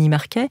ami Denis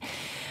Marquet,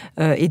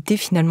 était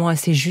finalement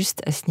assez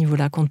juste à ce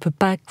niveau-là, qu'on ne peut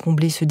pas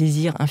combler ce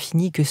désir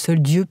infini, que seul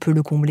Dieu peut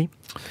le combler.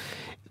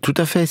 Tout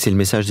à fait, c'est le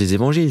message des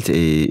évangiles.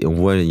 Et on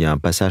voit, il y a un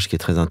passage qui est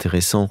très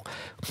intéressant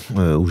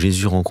où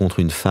Jésus rencontre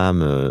une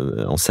femme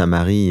en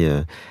Samarie.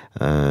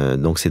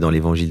 Donc c'est dans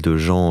l'évangile de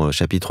Jean,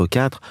 chapitre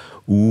 4,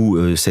 où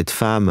cette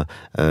femme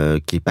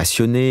qui est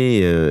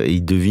passionnée, et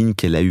il devine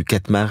qu'elle a eu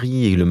 4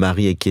 maris, et le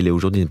mari avec qui elle est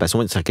aujourd'hui n'est pas son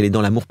mari, c'est-à-dire qu'elle est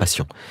dans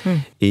l'amour-passion.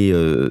 Et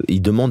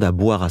il demande à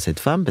boire à cette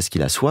femme, parce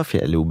qu'il a soif,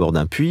 et elle est au bord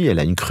d'un puits, elle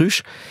a une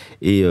cruche,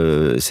 et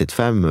cette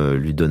femme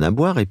lui donne à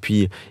boire, et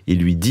puis il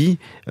lui dit,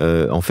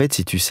 en fait,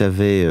 si tu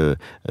savais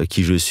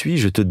qui je suis,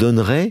 je te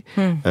donnerais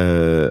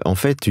en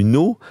fait une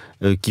eau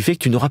qui fait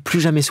que tu n'auras plus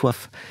jamais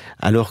soif.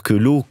 Alors que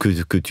l'eau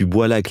que tu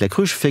bois là avec la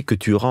cruche fait que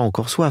tu auras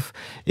encore soif.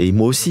 Et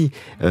moi aussi.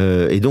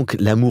 Et donc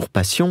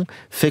l'amour-passion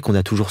fait qu'on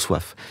a toujours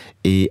soif.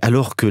 Et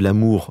alors que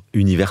l'amour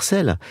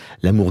universel,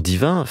 l'amour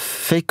divin,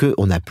 fait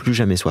qu'on n'a plus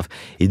jamais soif.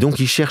 Et donc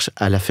il cherche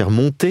à la faire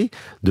monter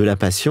de la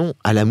passion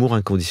à l'amour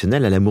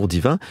inconditionnel, à l'amour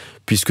divin,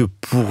 puisque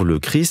pour le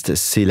Christ,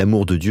 c'est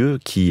l'amour de Dieu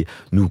qui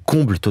nous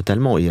comble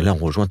totalement. Et là,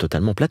 on rejoint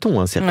totalement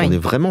Platon. C'est-à-dire qu'on est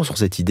vraiment sur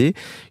cette idée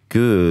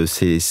que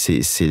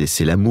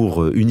c'est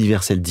l'amour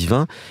universel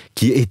divin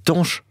qui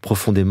étanche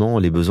profondément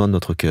les besoins de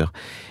notre cœur.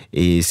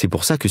 Et c'est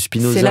pour ça que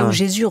Spinoza... C'est là où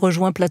Jésus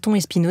rejoint Platon et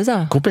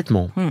Spinoza.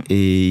 Complètement.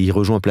 Et il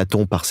rejoint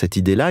Platon par cette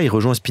idée-là, il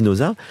rejoint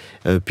Spinoza,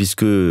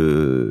 puisque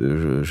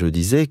je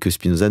disais que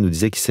Spinoza nous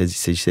disait qu'il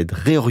s'agissait de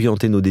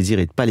réorienter nos désirs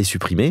et de ne pas les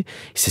supprimer.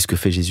 C'est ce que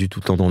fait Jésus tout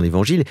le temps dans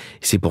l'Évangile.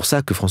 C'est pour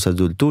ça que François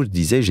Dolto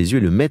disait Jésus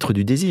est le maître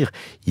du désir.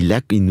 Il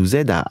nous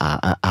aide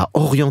à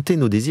orienter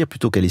nos désirs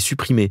plutôt qu'à les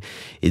supprimer.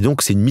 Et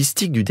donc c'est une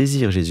mystique du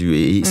désir, Jésus.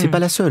 Et c'est pas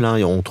la seule.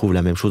 Hein. On trouve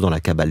la même chose dans la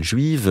Kabbale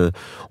juive,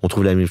 on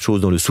trouve la même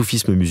chose dans le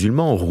soufisme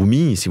musulman.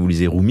 Rumi, si vous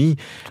lisez Rumi,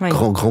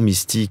 grand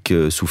mystique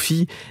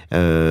soufi,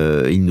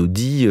 il nous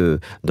dit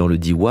dans le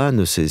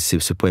Diwan, c'est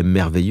ce poème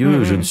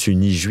merveilleux, je ne suis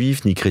ni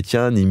juif, ni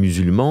chrétien, ni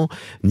musulman,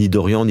 ni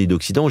d'Orient, ni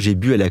d'Occident, j'ai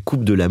bu à la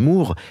coupe de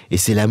l'amour, et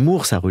c'est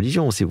l'amour sa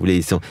religion, si vous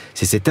voulez.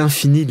 C'est cet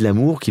infini de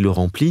l'amour qui le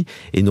remplit,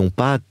 et non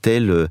pas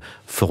telle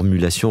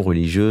formulation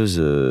religieuse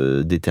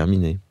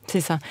déterminée. C'est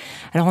ça.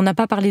 Alors, on n'a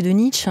pas parlé de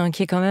Nietzsche, hein,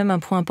 qui est quand même un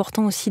point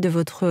important aussi de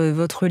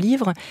votre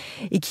livre,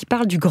 et qui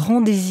parle du grand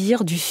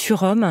désir, du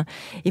surhomme.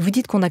 Et vous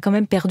dites qu'on a quand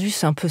même perdu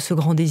un peu ce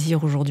grand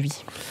désir aujourd'hui.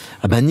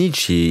 Ah ben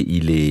Nietzsche,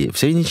 vous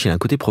savez, Nietzsche a un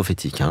côté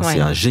prophétique. Hein. C'est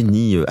un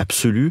génie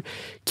absolu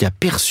qui a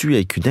perçu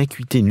avec une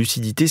acuité, une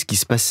lucidité ce qui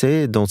se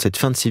passait dans cette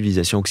fin de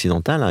civilisation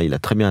occidentale. Hein. Il a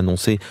très bien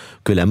annoncé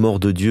que la mort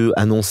de Dieu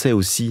annonçait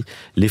aussi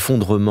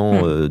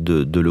l'effondrement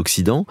de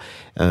l'Occident.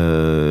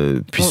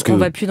 Puisque on ne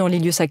va plus dans les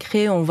lieux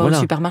sacrés, on va au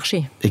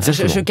supermarché.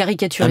 Exactement. Je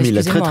caricature, mais il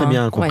a très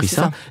bien compris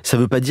ça. Ça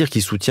ne veut pas dire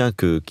qu'il soutient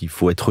qu'il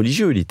faut être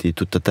religieux, il était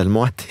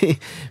totalement athée,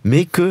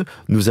 mais que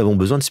nous avons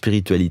besoin de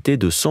spiritualité,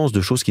 de sens,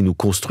 de choses qui nous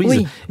construisent.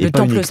 Oui, et le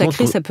temple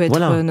sacré, ça peut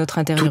être notre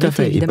intériorité. Tout à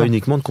fait, évidemment. Et pas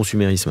uniquement de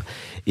consumérisme.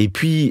 Et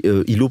puis,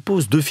 il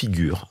oppose deux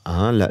figures.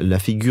 Hein, la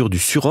figure du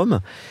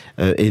surhomme,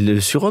 et le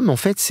surhomme, en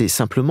fait, c'est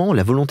simplement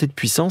la volonté de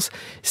puissance.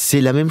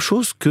 C'est la même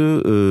chose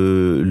que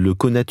le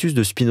conatus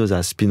de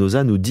Spinoza.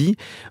 Spinoza nous dit,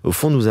 au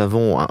fond,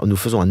 nous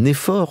faisons un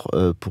effort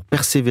pour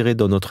persévérer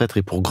dans notre être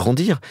et pour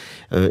grandir.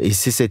 Et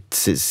c'est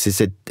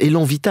cet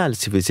élan vital,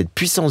 cette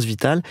puissance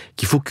vitale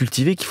qu'il faut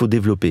cultiver, qu'il faut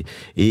développer.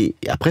 Et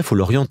après, il faut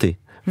l'orienter.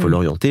 Il faut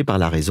l'orienter par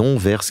la raison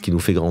vers ce qui nous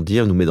fait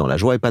grandir, nous met dans la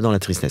joie et pas dans la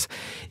tristesse.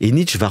 Et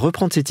Nietzsche va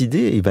reprendre cette idée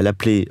et il va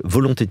l'appeler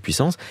volonté de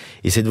puissance.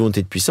 Et cette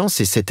volonté de puissance,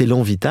 c'est cet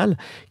élan vital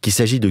qu'il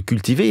s'agit de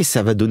cultiver et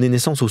ça va donner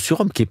naissance au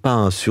surhomme, qui n'est pas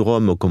un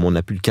surhomme comme on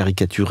a pu le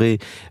caricaturer,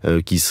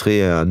 qui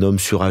serait un homme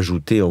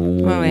surajouté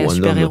ou un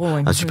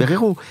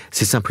super-héros.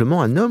 C'est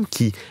simplement un homme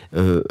qui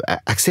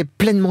accepte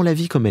pleinement la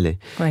vie comme elle est.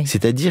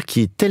 C'est-à-dire qui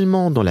est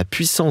tellement dans la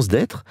puissance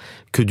d'être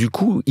que du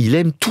coup, il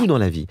aime tout dans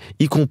la vie,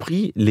 y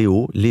compris les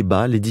hauts, les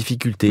bas, les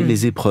difficultés,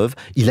 les épreuves.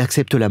 Il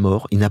accepte la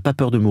mort, il n'a pas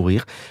peur de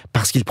mourir,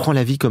 parce qu'il prend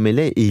la vie comme elle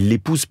est et il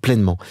l'épouse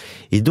pleinement.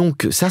 Et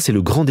donc, ça, c'est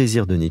le grand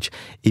désir de Nietzsche.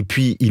 Et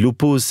puis, il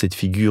oppose cette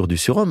figure du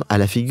surhomme à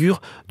la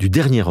figure du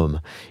dernier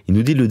homme. Il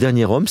nous dit le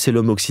dernier homme, c'est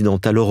l'homme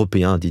occidental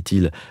européen,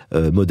 dit-il,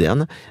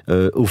 moderne,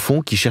 au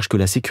fond, qui cherche que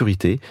la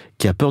sécurité,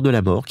 qui a peur de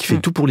la mort, qui fait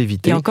tout pour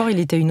l'éviter. Et encore, il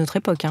était à une autre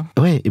époque. Hein.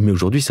 Oui, mais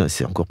aujourd'hui,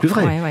 c'est encore plus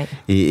vrai.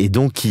 Et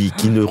donc,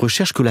 qui ne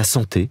recherche que la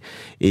santé.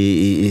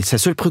 Et sa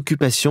seule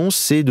préoccupation,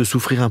 c'est de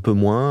souffrir un peu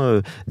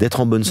moins, d'être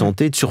en bonne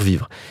santé, de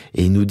survivre.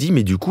 Et il nous dit,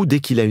 mais du coup, dès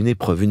qu'il a une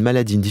épreuve, une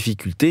maladie, une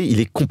difficulté, il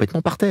est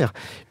complètement par terre,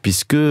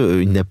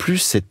 puisqu'il n'a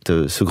plus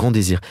ce grand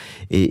désir.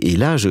 Et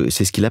là,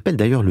 c'est ce qu'il appelle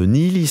d'ailleurs le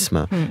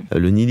nihilisme.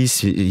 Le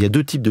nihilisme, il y a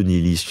deux types de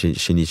nihilisme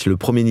chez Nietzsche. Le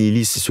premier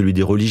nihilisme, c'est celui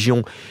des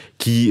religions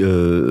qui,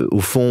 au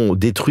fond,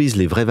 détruisent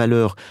les vraies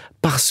valeurs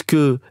parce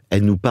qu'elles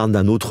nous parlent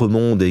d'un autre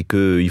monde et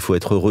qu'il faut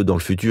être heureux dans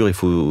le futur, il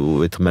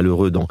faut être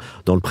malheureux dans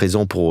le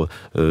présent pour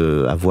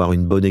avoir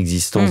une bonne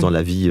existence dans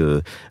la vie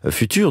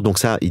future. Donc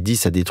ça, il dit,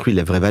 ça détruit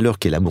la vraie valeur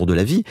qui est l'amour de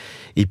la vie.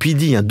 Et puis il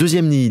dit, un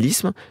deuxième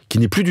nihilisme qui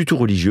n'est plus du tout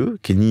religieux,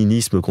 qui est le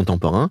nihilisme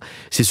contemporain,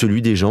 c'est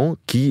celui des gens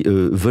qui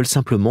veulent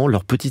simplement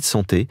leur petite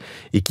santé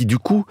et qui du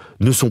coup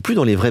ne sont plus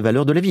dans les vraies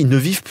valeurs de la vie. Ils ne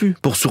vivent plus.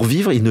 Pour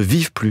survivre, ils ne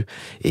vivent plus.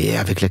 Et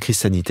avec la crise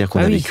sanitaire qu'on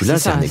a vécue là,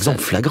 c'est un exemple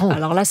flagrant.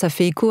 Alors là, ça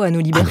fait écho à nos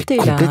libertés.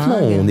 Complètement.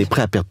 On est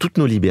prêt à perdre toutes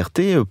nos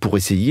libertés pour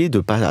essayer de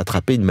ne pas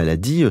attraper une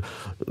maladie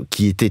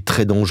qui était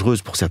très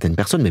dangereuse pour certaines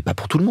personnes, mais pas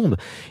pour tout le monde.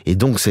 Et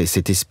donc,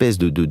 cette espèce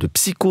de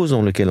psychose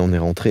dans laquelle on est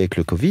rentré avec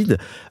le Covid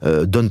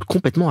donne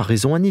complètement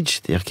raison à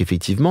Nietzsche. C'est-à-dire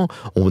qu'effectivement,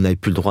 on n'avait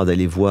plus le droit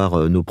d'aller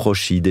voir nos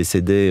proches s'ils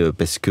décédaient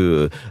parce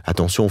que,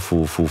 attention,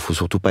 faut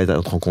surtout pas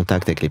être en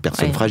contact avec les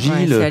personnes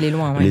fragiles.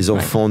 Les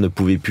enfants ne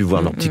pouvaient plus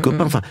voir leurs petits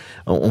copains. Enfin,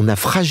 on a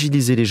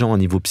fragilisé les gens au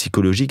niveau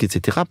psychologique,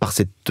 etc., par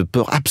cette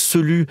peur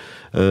absolue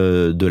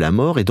de la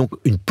mort. Et donc,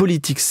 une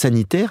politique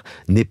sanitaire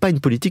n'est pas une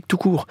politique tout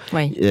court.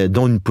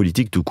 Dans une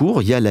politique tout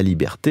court, il y a la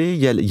liberté, il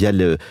y a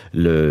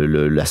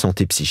la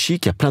santé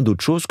psychique, il y a plein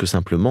d'autres choses que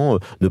simplement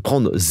ne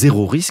prendre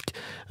zéro risque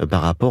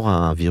par rapport à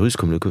un virus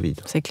comme le Covid.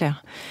 C'est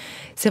clair.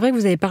 C'est vrai que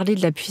vous avez parlé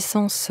de la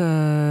puissance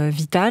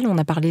vitale, on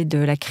a parlé de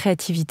la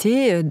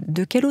créativité.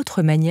 De quelle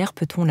autre manière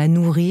peut-on la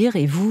nourrir?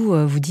 Et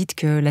vous dites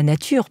que la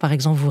nature, par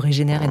exemple, vous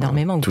régénère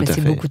énormément. Vous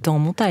passez beaucoup de temps en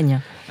montagne.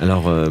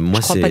 Alors, moi, je ne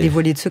crois pas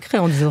dévoiler de secret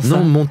en disant ça.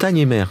 Non, montagne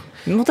et mer.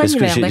 Parce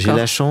que j'ai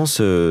la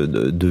chance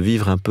de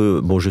vivre un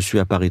peu... Bon, je suis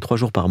à Paris 3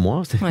 jours par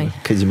mois,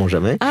 quasiment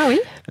jamais. Ah oui?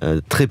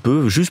 Très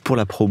peu, juste pour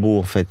la promo,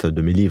 en fait,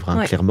 de mes livres,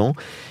 clairement.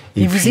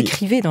 Et vous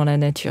écrivez dans la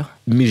nature?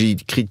 Mais j'ai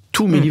écrit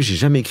tous mes livres, j'ai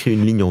jamais écrit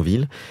une ligne en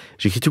ville.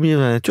 J'écris tous mes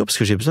livres dans la nature parce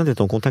que j'ai besoin d'être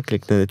en contact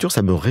avec la nature,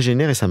 ça me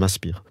régénère et ça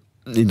m'inspire.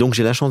 Et donc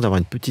j'ai la chance d'avoir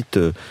une petite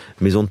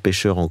maison de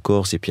pêcheur en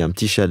Corse et puis un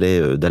petit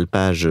chalet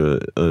d'alpage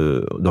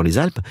dans les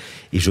Alpes,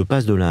 et je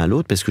passe de l'un à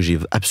l'autre parce que j'ai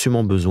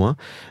absolument besoin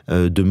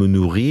de me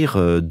nourrir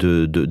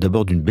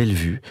d'abord d'une belle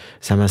vue.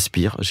 Ça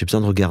m'inspire, j'ai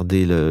besoin de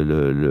regarder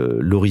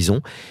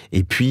l'horizon,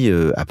 et puis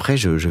après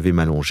je vais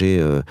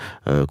m'allonger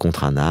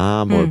contre un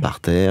arbre, par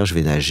terre, je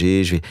vais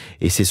nager,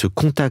 et c'est ce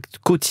contact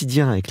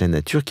quotidien avec la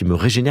nature qui me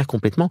régénère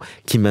complètement,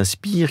 qui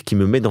m'inspire, qui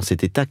me met dans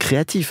cet état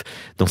créatif,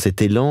 dans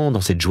cet élan,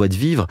 dans cette joie de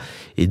vivre.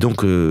 Et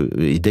donc,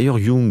 et d'ailleurs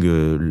Jung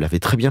l'avait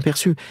très bien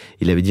perçu.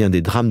 Il avait dit un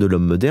des drames de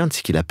l'homme moderne,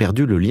 c'est qu'il a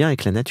perdu le lien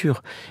avec la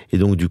nature. Et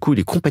donc du coup, il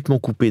est complètement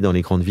coupé dans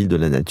les grandes villes de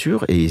la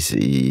nature, et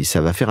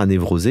ça va faire un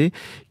névrosé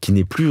qui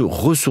n'est plus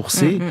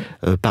ressourcé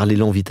par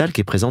l'élan vital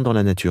qui est présent dans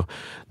la nature.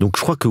 Donc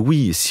je crois que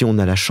oui, si on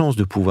a la chance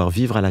de pouvoir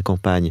vivre à la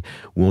campagne,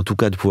 ou en tout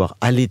cas de pouvoir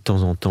aller de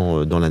temps en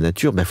temps dans la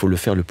nature, faut le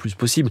faire le plus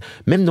possible.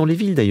 Même dans les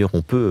villes d'ailleurs,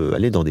 on peut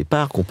aller dans des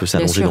parcs, on peut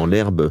s'allonger dans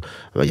l'herbe.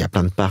 Il y a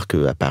plein de parcs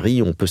à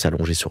Paris, on peut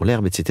s'allonger sur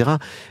l'herbe, etc.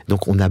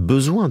 Donc on a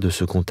besoin de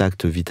ce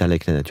contact vital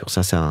avec la nature.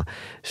 Ça,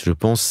 je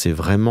pense, c'est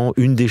vraiment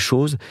une des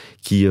choses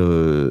qui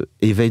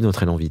éveille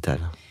notre élan vital.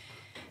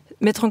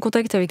 Mettre en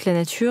contact avec la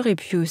nature et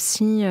puis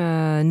aussi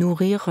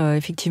nourrir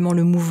effectivement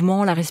le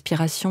mouvement, la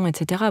respiration,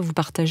 etc. Vous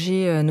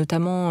partagez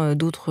notamment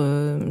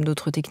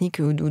d'autres techniques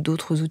ou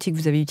d'autres outils que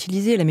vous avez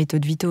utilisés. La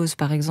méthode Vitose,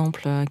 par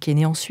exemple, qui est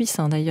née en Suisse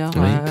d'ailleurs,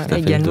 oui, tout à fait,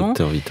 également. Le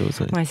docteur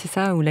Vitose, ouais, c'est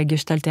ça, ou la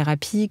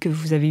Gestalt-thérapie que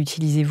vous avez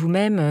utilisée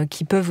vous-même,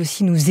 qui peuvent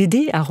aussi nous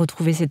aider à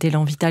retrouver cet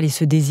élan vital et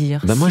ce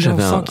désir. Moi, si on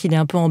sent qu'il est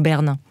un peu en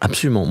berne.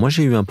 Absolument. Moi,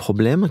 j'ai eu un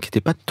problème qui n'était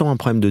pas tant un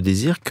problème de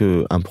désir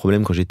qu'un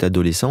problème quand j'étais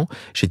adolescent.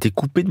 J'étais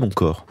coupé de mon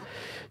corps.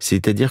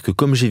 C'est-à-dire que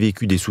comme j'ai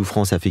vécu des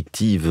souffrances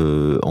affectives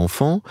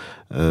enfant,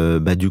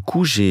 du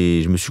coup,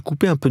 je me suis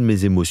coupé un peu de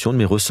mes émotions, de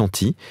mes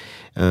ressentis,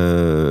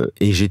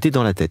 et j'étais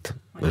dans la tête.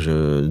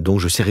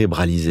 Donc je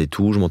cérébralisais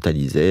tout, je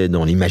mentalisais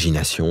dans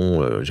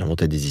l'imagination,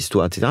 j'inventais des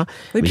histoires, etc.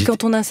 Oui, puis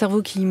quand on a un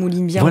cerveau qui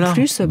mouline bien en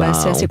plus, c'est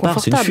assez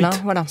confortable.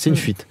 C'est une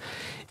fuite.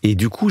 Et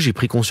du coup, j'ai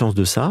pris conscience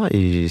de ça,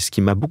 et ce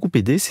qui m'a beaucoup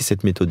aidé, c'est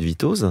cette méthode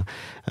Vitose,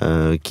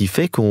 qui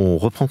fait qu'on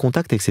reprend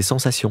contact avec ses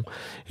sensations.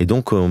 Et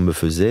donc, on me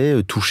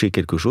faisait toucher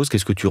quelque chose,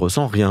 qu'est-ce que tu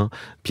ressens? Rien.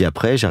 Puis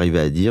après, j'arrivais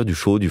à dire du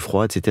chaud, du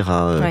froid, etc.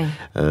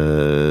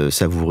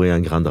 Savourer un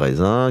grain de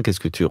raisin, qu'est-ce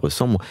que tu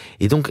ressens?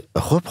 Et donc,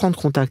 reprendre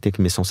contact avec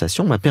mes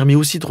sensations m'a permis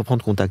aussi de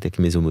reprendre contact avec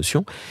mes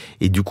émotions,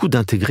 et du coup,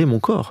 d'intégrer mon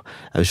corps.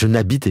 Je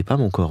n'habitais pas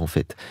mon corps, en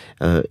fait.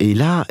 Et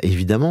là,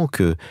 évidemment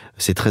que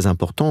c'est très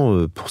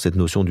important pour cette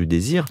notion du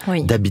désir,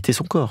 d'habiter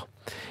son corps.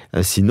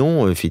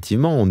 Sinon,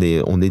 effectivement,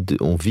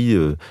 on vit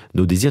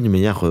nos désirs d'une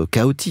manière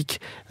chaotique.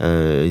 Ils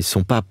ne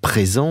sont pas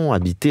présents,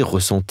 habités,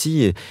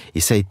 ressentis. Et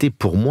ça a été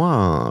pour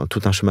moi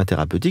tout un chemin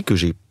thérapeutique que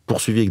j'ai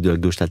poursuivi avec de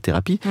la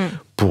Gestalt-thérapie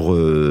pour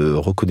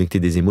reconnecter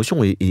des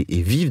émotions et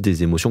vivre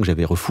des émotions que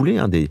j'avais refoulées,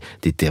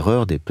 des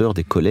terreurs, des peurs,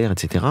 des colères,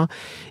 etc.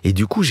 Et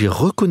du coup, j'ai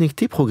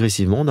reconnecté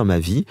progressivement dans ma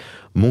vie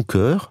mon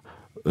cœur,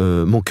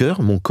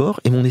 mon corps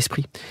et mon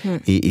esprit.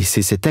 Et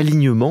c'est cet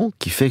alignement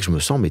qui fait que je me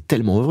sens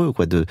tellement heureux,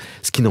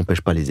 ce qui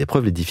n'empêche pas les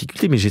épreuves, les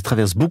difficultés, mais je les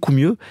traverse beaucoup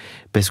mieux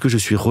parce que je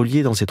suis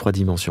relié dans ces trois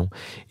dimensions.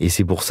 Et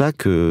c'est pour ça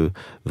que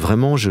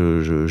vraiment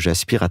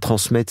j'aspire à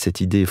transmettre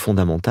cette idée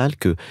fondamentale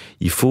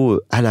qu'il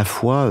faut à la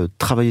fois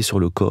travailler sur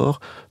le corps,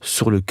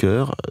 sur le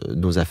cœur,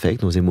 nos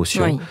affects, nos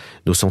émotions,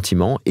 nos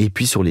sentiments, et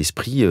puis sur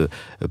l'esprit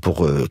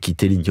pour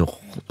quitter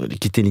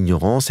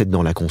l'ignorance, être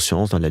dans la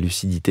conscience, dans la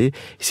lucidité.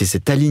 C'est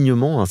cet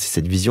alignement, c'est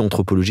cette vision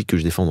anthropologique que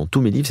je défends dans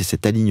tous mes livres, c'est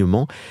cet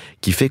alignement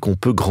qui fait qu'on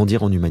peut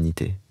grandir en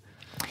humanité.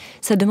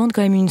 Ça demande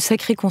quand même une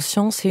sacrée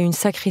conscience et une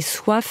sacrée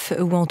soif,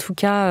 ou en tout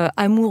cas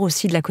amour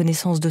aussi de la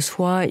connaissance de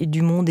soi et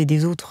du monde et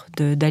des autres,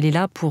 d'aller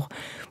là pour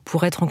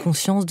être en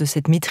conscience de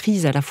cette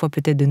maîtrise à la fois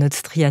peut-être de notre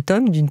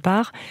striatum d'une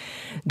part,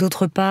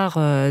 d'autre part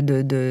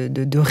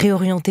de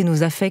réorienter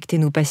nos affects et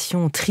nos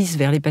passions tristes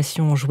vers les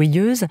passions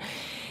joyeuses,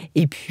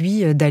 et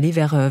puis d'aller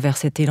vers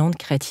cet élan de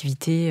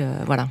créativité,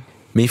 voilà.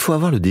 Mais il faut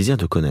avoir le désir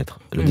de connaître,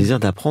 le désir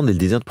d'apprendre et le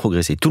désir de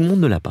progresser. Tout le monde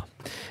ne l'a pas.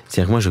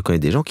 C'est-à-dire que moi, je connais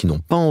des gens qui n'ont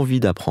pas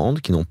envie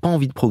d'apprendre, qui n'ont pas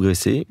envie de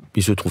progresser,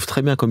 ils se trouvent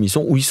très bien comme ils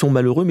sont, ou ils sont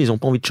malheureux, mais ils n'ont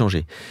pas envie de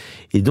changer.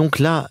 Et donc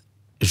là,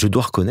 je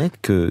dois reconnaître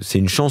que c'est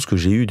une chance que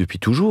j'ai eue depuis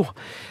toujours,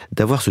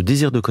 d'avoir ce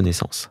désir de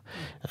connaissance.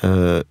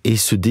 Et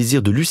ce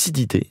désir de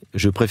lucidité.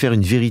 Je préfère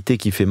une vérité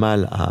qui fait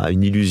mal à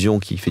une illusion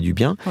qui fait du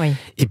bien.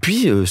 Et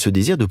puis, ce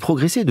désir de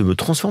progresser, de me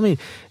transformer.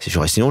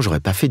 Sinon, j'aurais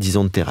pas fait 10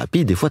 ans de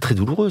thérapie, des fois très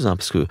douloureuse,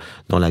 parce que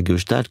dans la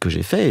Gestalt que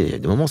j'ai fait, il y a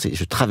des moments,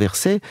 je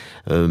traversais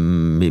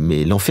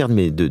l'enfer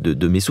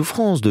de mes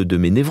souffrances, de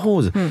mes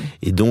névroses.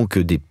 Et donc,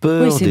 des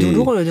peurs. Oui, c'est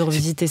douloureux de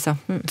revisiter ça.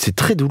 C'est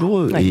très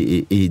douloureux.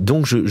 Et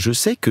donc, je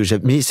sais que...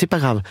 Mais c'est pas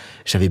grave.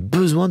 J'avais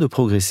besoin de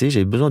progresser,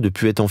 j'avais besoin de ne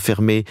plus être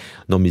enfermé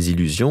dans mes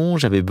illusions,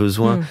 j'avais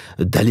besoin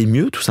d'aller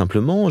mieux, tout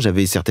simplement.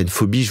 J'avais certaines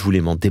phobies, je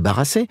voulais m'en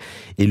débarrasser.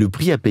 Et le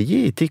prix à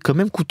payer était quand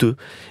même coûteux.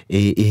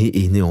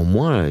 Et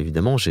néanmoins,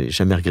 évidemment, j'ai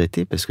jamais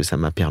regretté parce que ça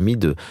m'a permis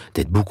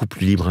d'être beaucoup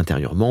plus libre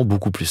intérieurement,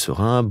 beaucoup plus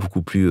serein,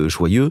 beaucoup plus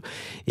joyeux.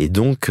 Et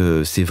donc,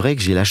 c'est vrai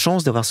que j'ai la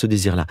chance d'avoir ce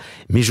désir-là.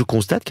 Mais je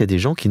constate qu'il y a des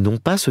gens qui n'ont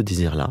pas ce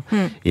désir-là.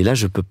 Et là,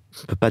 je peux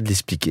peux pas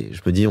l'expliquer.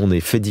 Je me dis, on est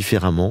fait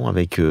différemment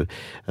avec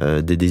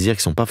des désirs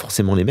qui sont pas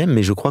forcément les mêmes,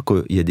 mais je crois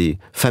qu'il y a des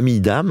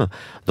familles d'âmes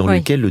dans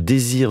lesquelles le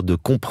désir de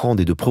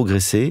comprendre et de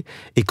progresser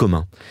est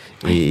commun.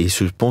 Et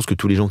je pense que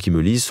tous les gens qui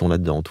me lisent sont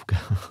là-dedans, en tout cas.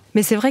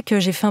 Mais c'est vrai que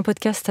j'ai fait un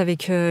podcast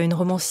avec une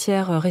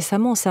romancière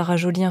récemment, Sarah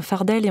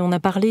Jolien-Fardel, et on a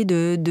parlé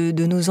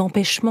de nos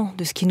empêchements,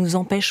 de ce qui nous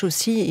empêche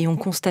aussi, et on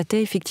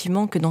constatait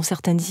effectivement que dans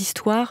certaines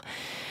histoires,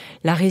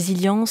 la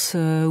résilience,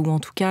 ou en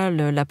tout cas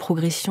la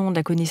progression de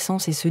la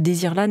connaissance et ce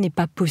désir-là n'est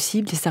pas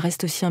possible, et ça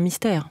reste aussi un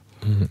mystère.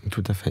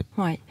 Tout à fait.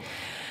 Ouais.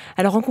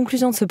 Alors, en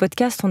conclusion de ce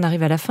podcast, on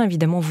arrive à la fin.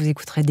 Évidemment, vous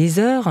écouterez des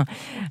heures.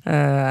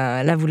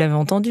 Là, vous l'avez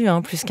entendu,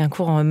 plus qu'un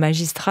cours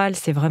magistral,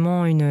 c'est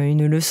vraiment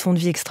une leçon de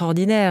vie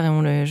extraordinaire.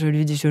 Et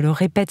je le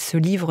répète, ce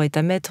livre est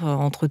à mettre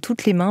entre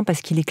toutes les mains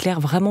parce qu'il éclaire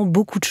vraiment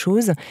beaucoup de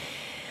choses.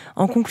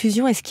 En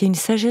conclusion, est-ce qu'il y a une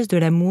sagesse de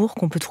l'amour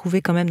qu'on peut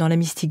trouver quand même dans la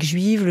mystique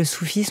juive, le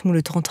soufisme ou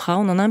le tantra?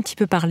 On en a un petit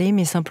peu parlé,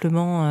 mais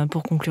simplement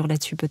pour conclure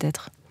là-dessus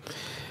peut-être.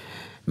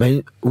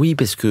 Oui,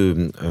 parce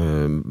que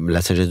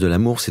la sagesse de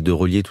l'amour, c'est de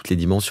relier toutes les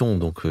dimensions.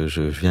 Donc,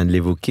 je viens de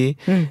l'évoquer.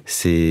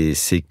 C'est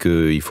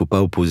qu'il ne faut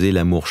pas opposer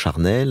l'amour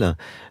charnel,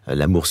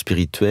 l'amour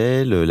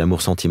spirituel,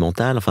 l'amour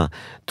sentimental. Enfin,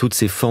 toutes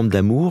ces formes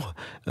d'amour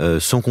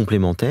sont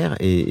complémentaires.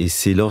 Et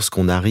c'est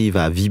lorsqu'on arrive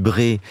à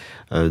vibrer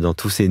dans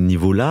tous ces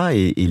niveaux-là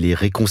et les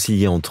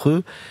réconcilier entre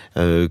eux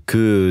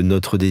que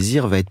notre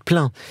désir va être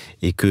plein.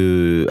 Et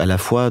que, à la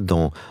fois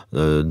dans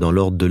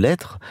l'ordre de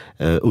l'être,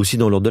 aussi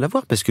dans l'ordre de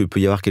l'avoir, parce qu'il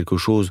peut y avoir quelque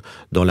chose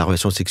dans la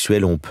relation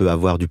sexuelle, on peut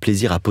avoir du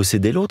plaisir à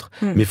posséder l'autre,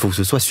 mais il faut que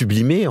ce soit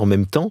sublimé en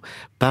même temps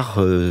par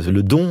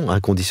le don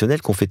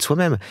inconditionnel qu'on fait de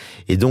soi-même.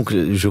 Et donc,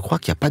 je crois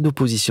qu'il n'y a pas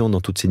d'opposition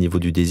dans tous ces niveaux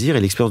du désir,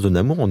 et l'expérience de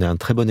l'amour en est un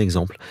très bon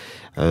exemple.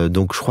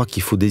 Donc, je crois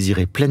qu'il faut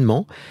désirer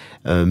pleinement,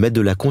 mettre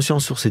de la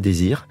conscience sur ses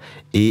désirs,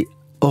 et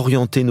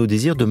orienter nos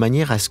désirs de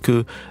manière à ce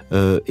que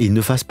ils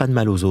ne fassent pas de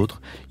mal aux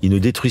autres, ils ne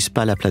détruisent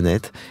pas la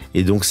planète,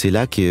 et donc c'est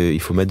là qu'il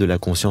faut mettre de la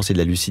conscience et de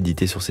la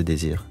lucidité sur ses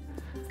désirs.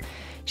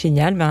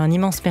 Génial, un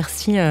immense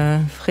merci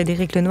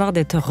Frédéric Lenoir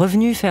d'être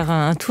revenu faire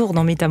un tour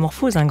dans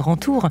Métamorphose, un grand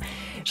tour.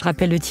 Je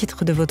rappelle le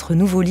titre de votre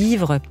nouveau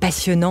livre,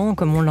 passionnant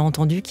comme on l'a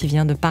entendu, qui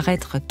vient de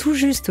paraître tout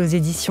juste aux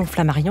éditions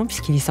Flammarion,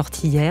 puisqu'il est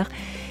sorti hier,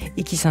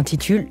 et qui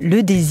s'intitule «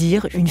 Le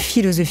désir, une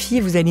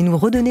philosophie ». Vous allez nous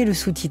redonner le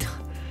sous-titre.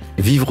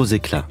 Vivre aux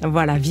éclats.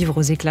 Voilà, vivre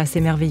aux éclats,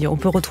 c'est merveilleux. On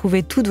peut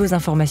retrouver toutes vos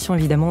informations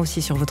évidemment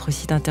aussi sur votre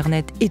site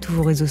internet et tous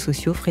vos réseaux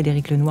sociaux,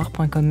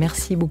 frédériclenoir.com.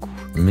 Merci beaucoup.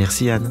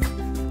 Merci Anne.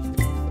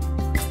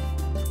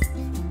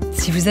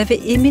 Si vous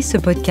avez aimé ce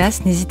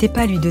podcast, n'hésitez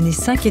pas à lui donner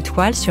 5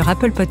 étoiles sur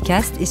Apple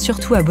Podcast et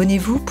surtout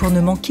abonnez-vous pour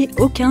ne manquer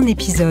aucun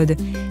épisode.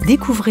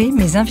 Découvrez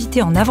mes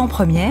invités en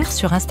avant-première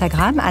sur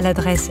Instagram à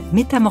l'adresse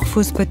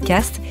Métamorphose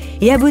Podcast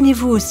et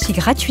abonnez-vous aussi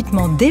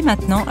gratuitement dès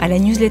maintenant à la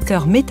newsletter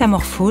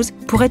Métamorphose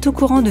pour être au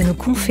courant de nos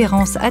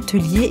conférences,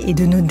 ateliers et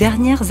de nos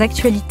dernières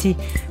actualités.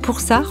 Pour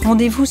ça,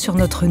 rendez-vous sur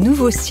notre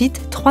nouveau site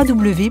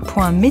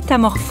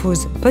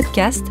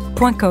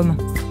www.métamorphosepodcast.com.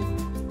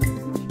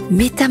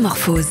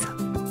 Métamorphose,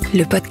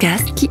 le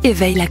podcast qui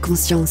éveille la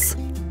conscience.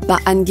 Par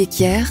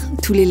Ghesquière,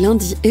 tous les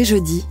lundis et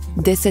jeudis,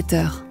 dès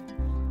 7h.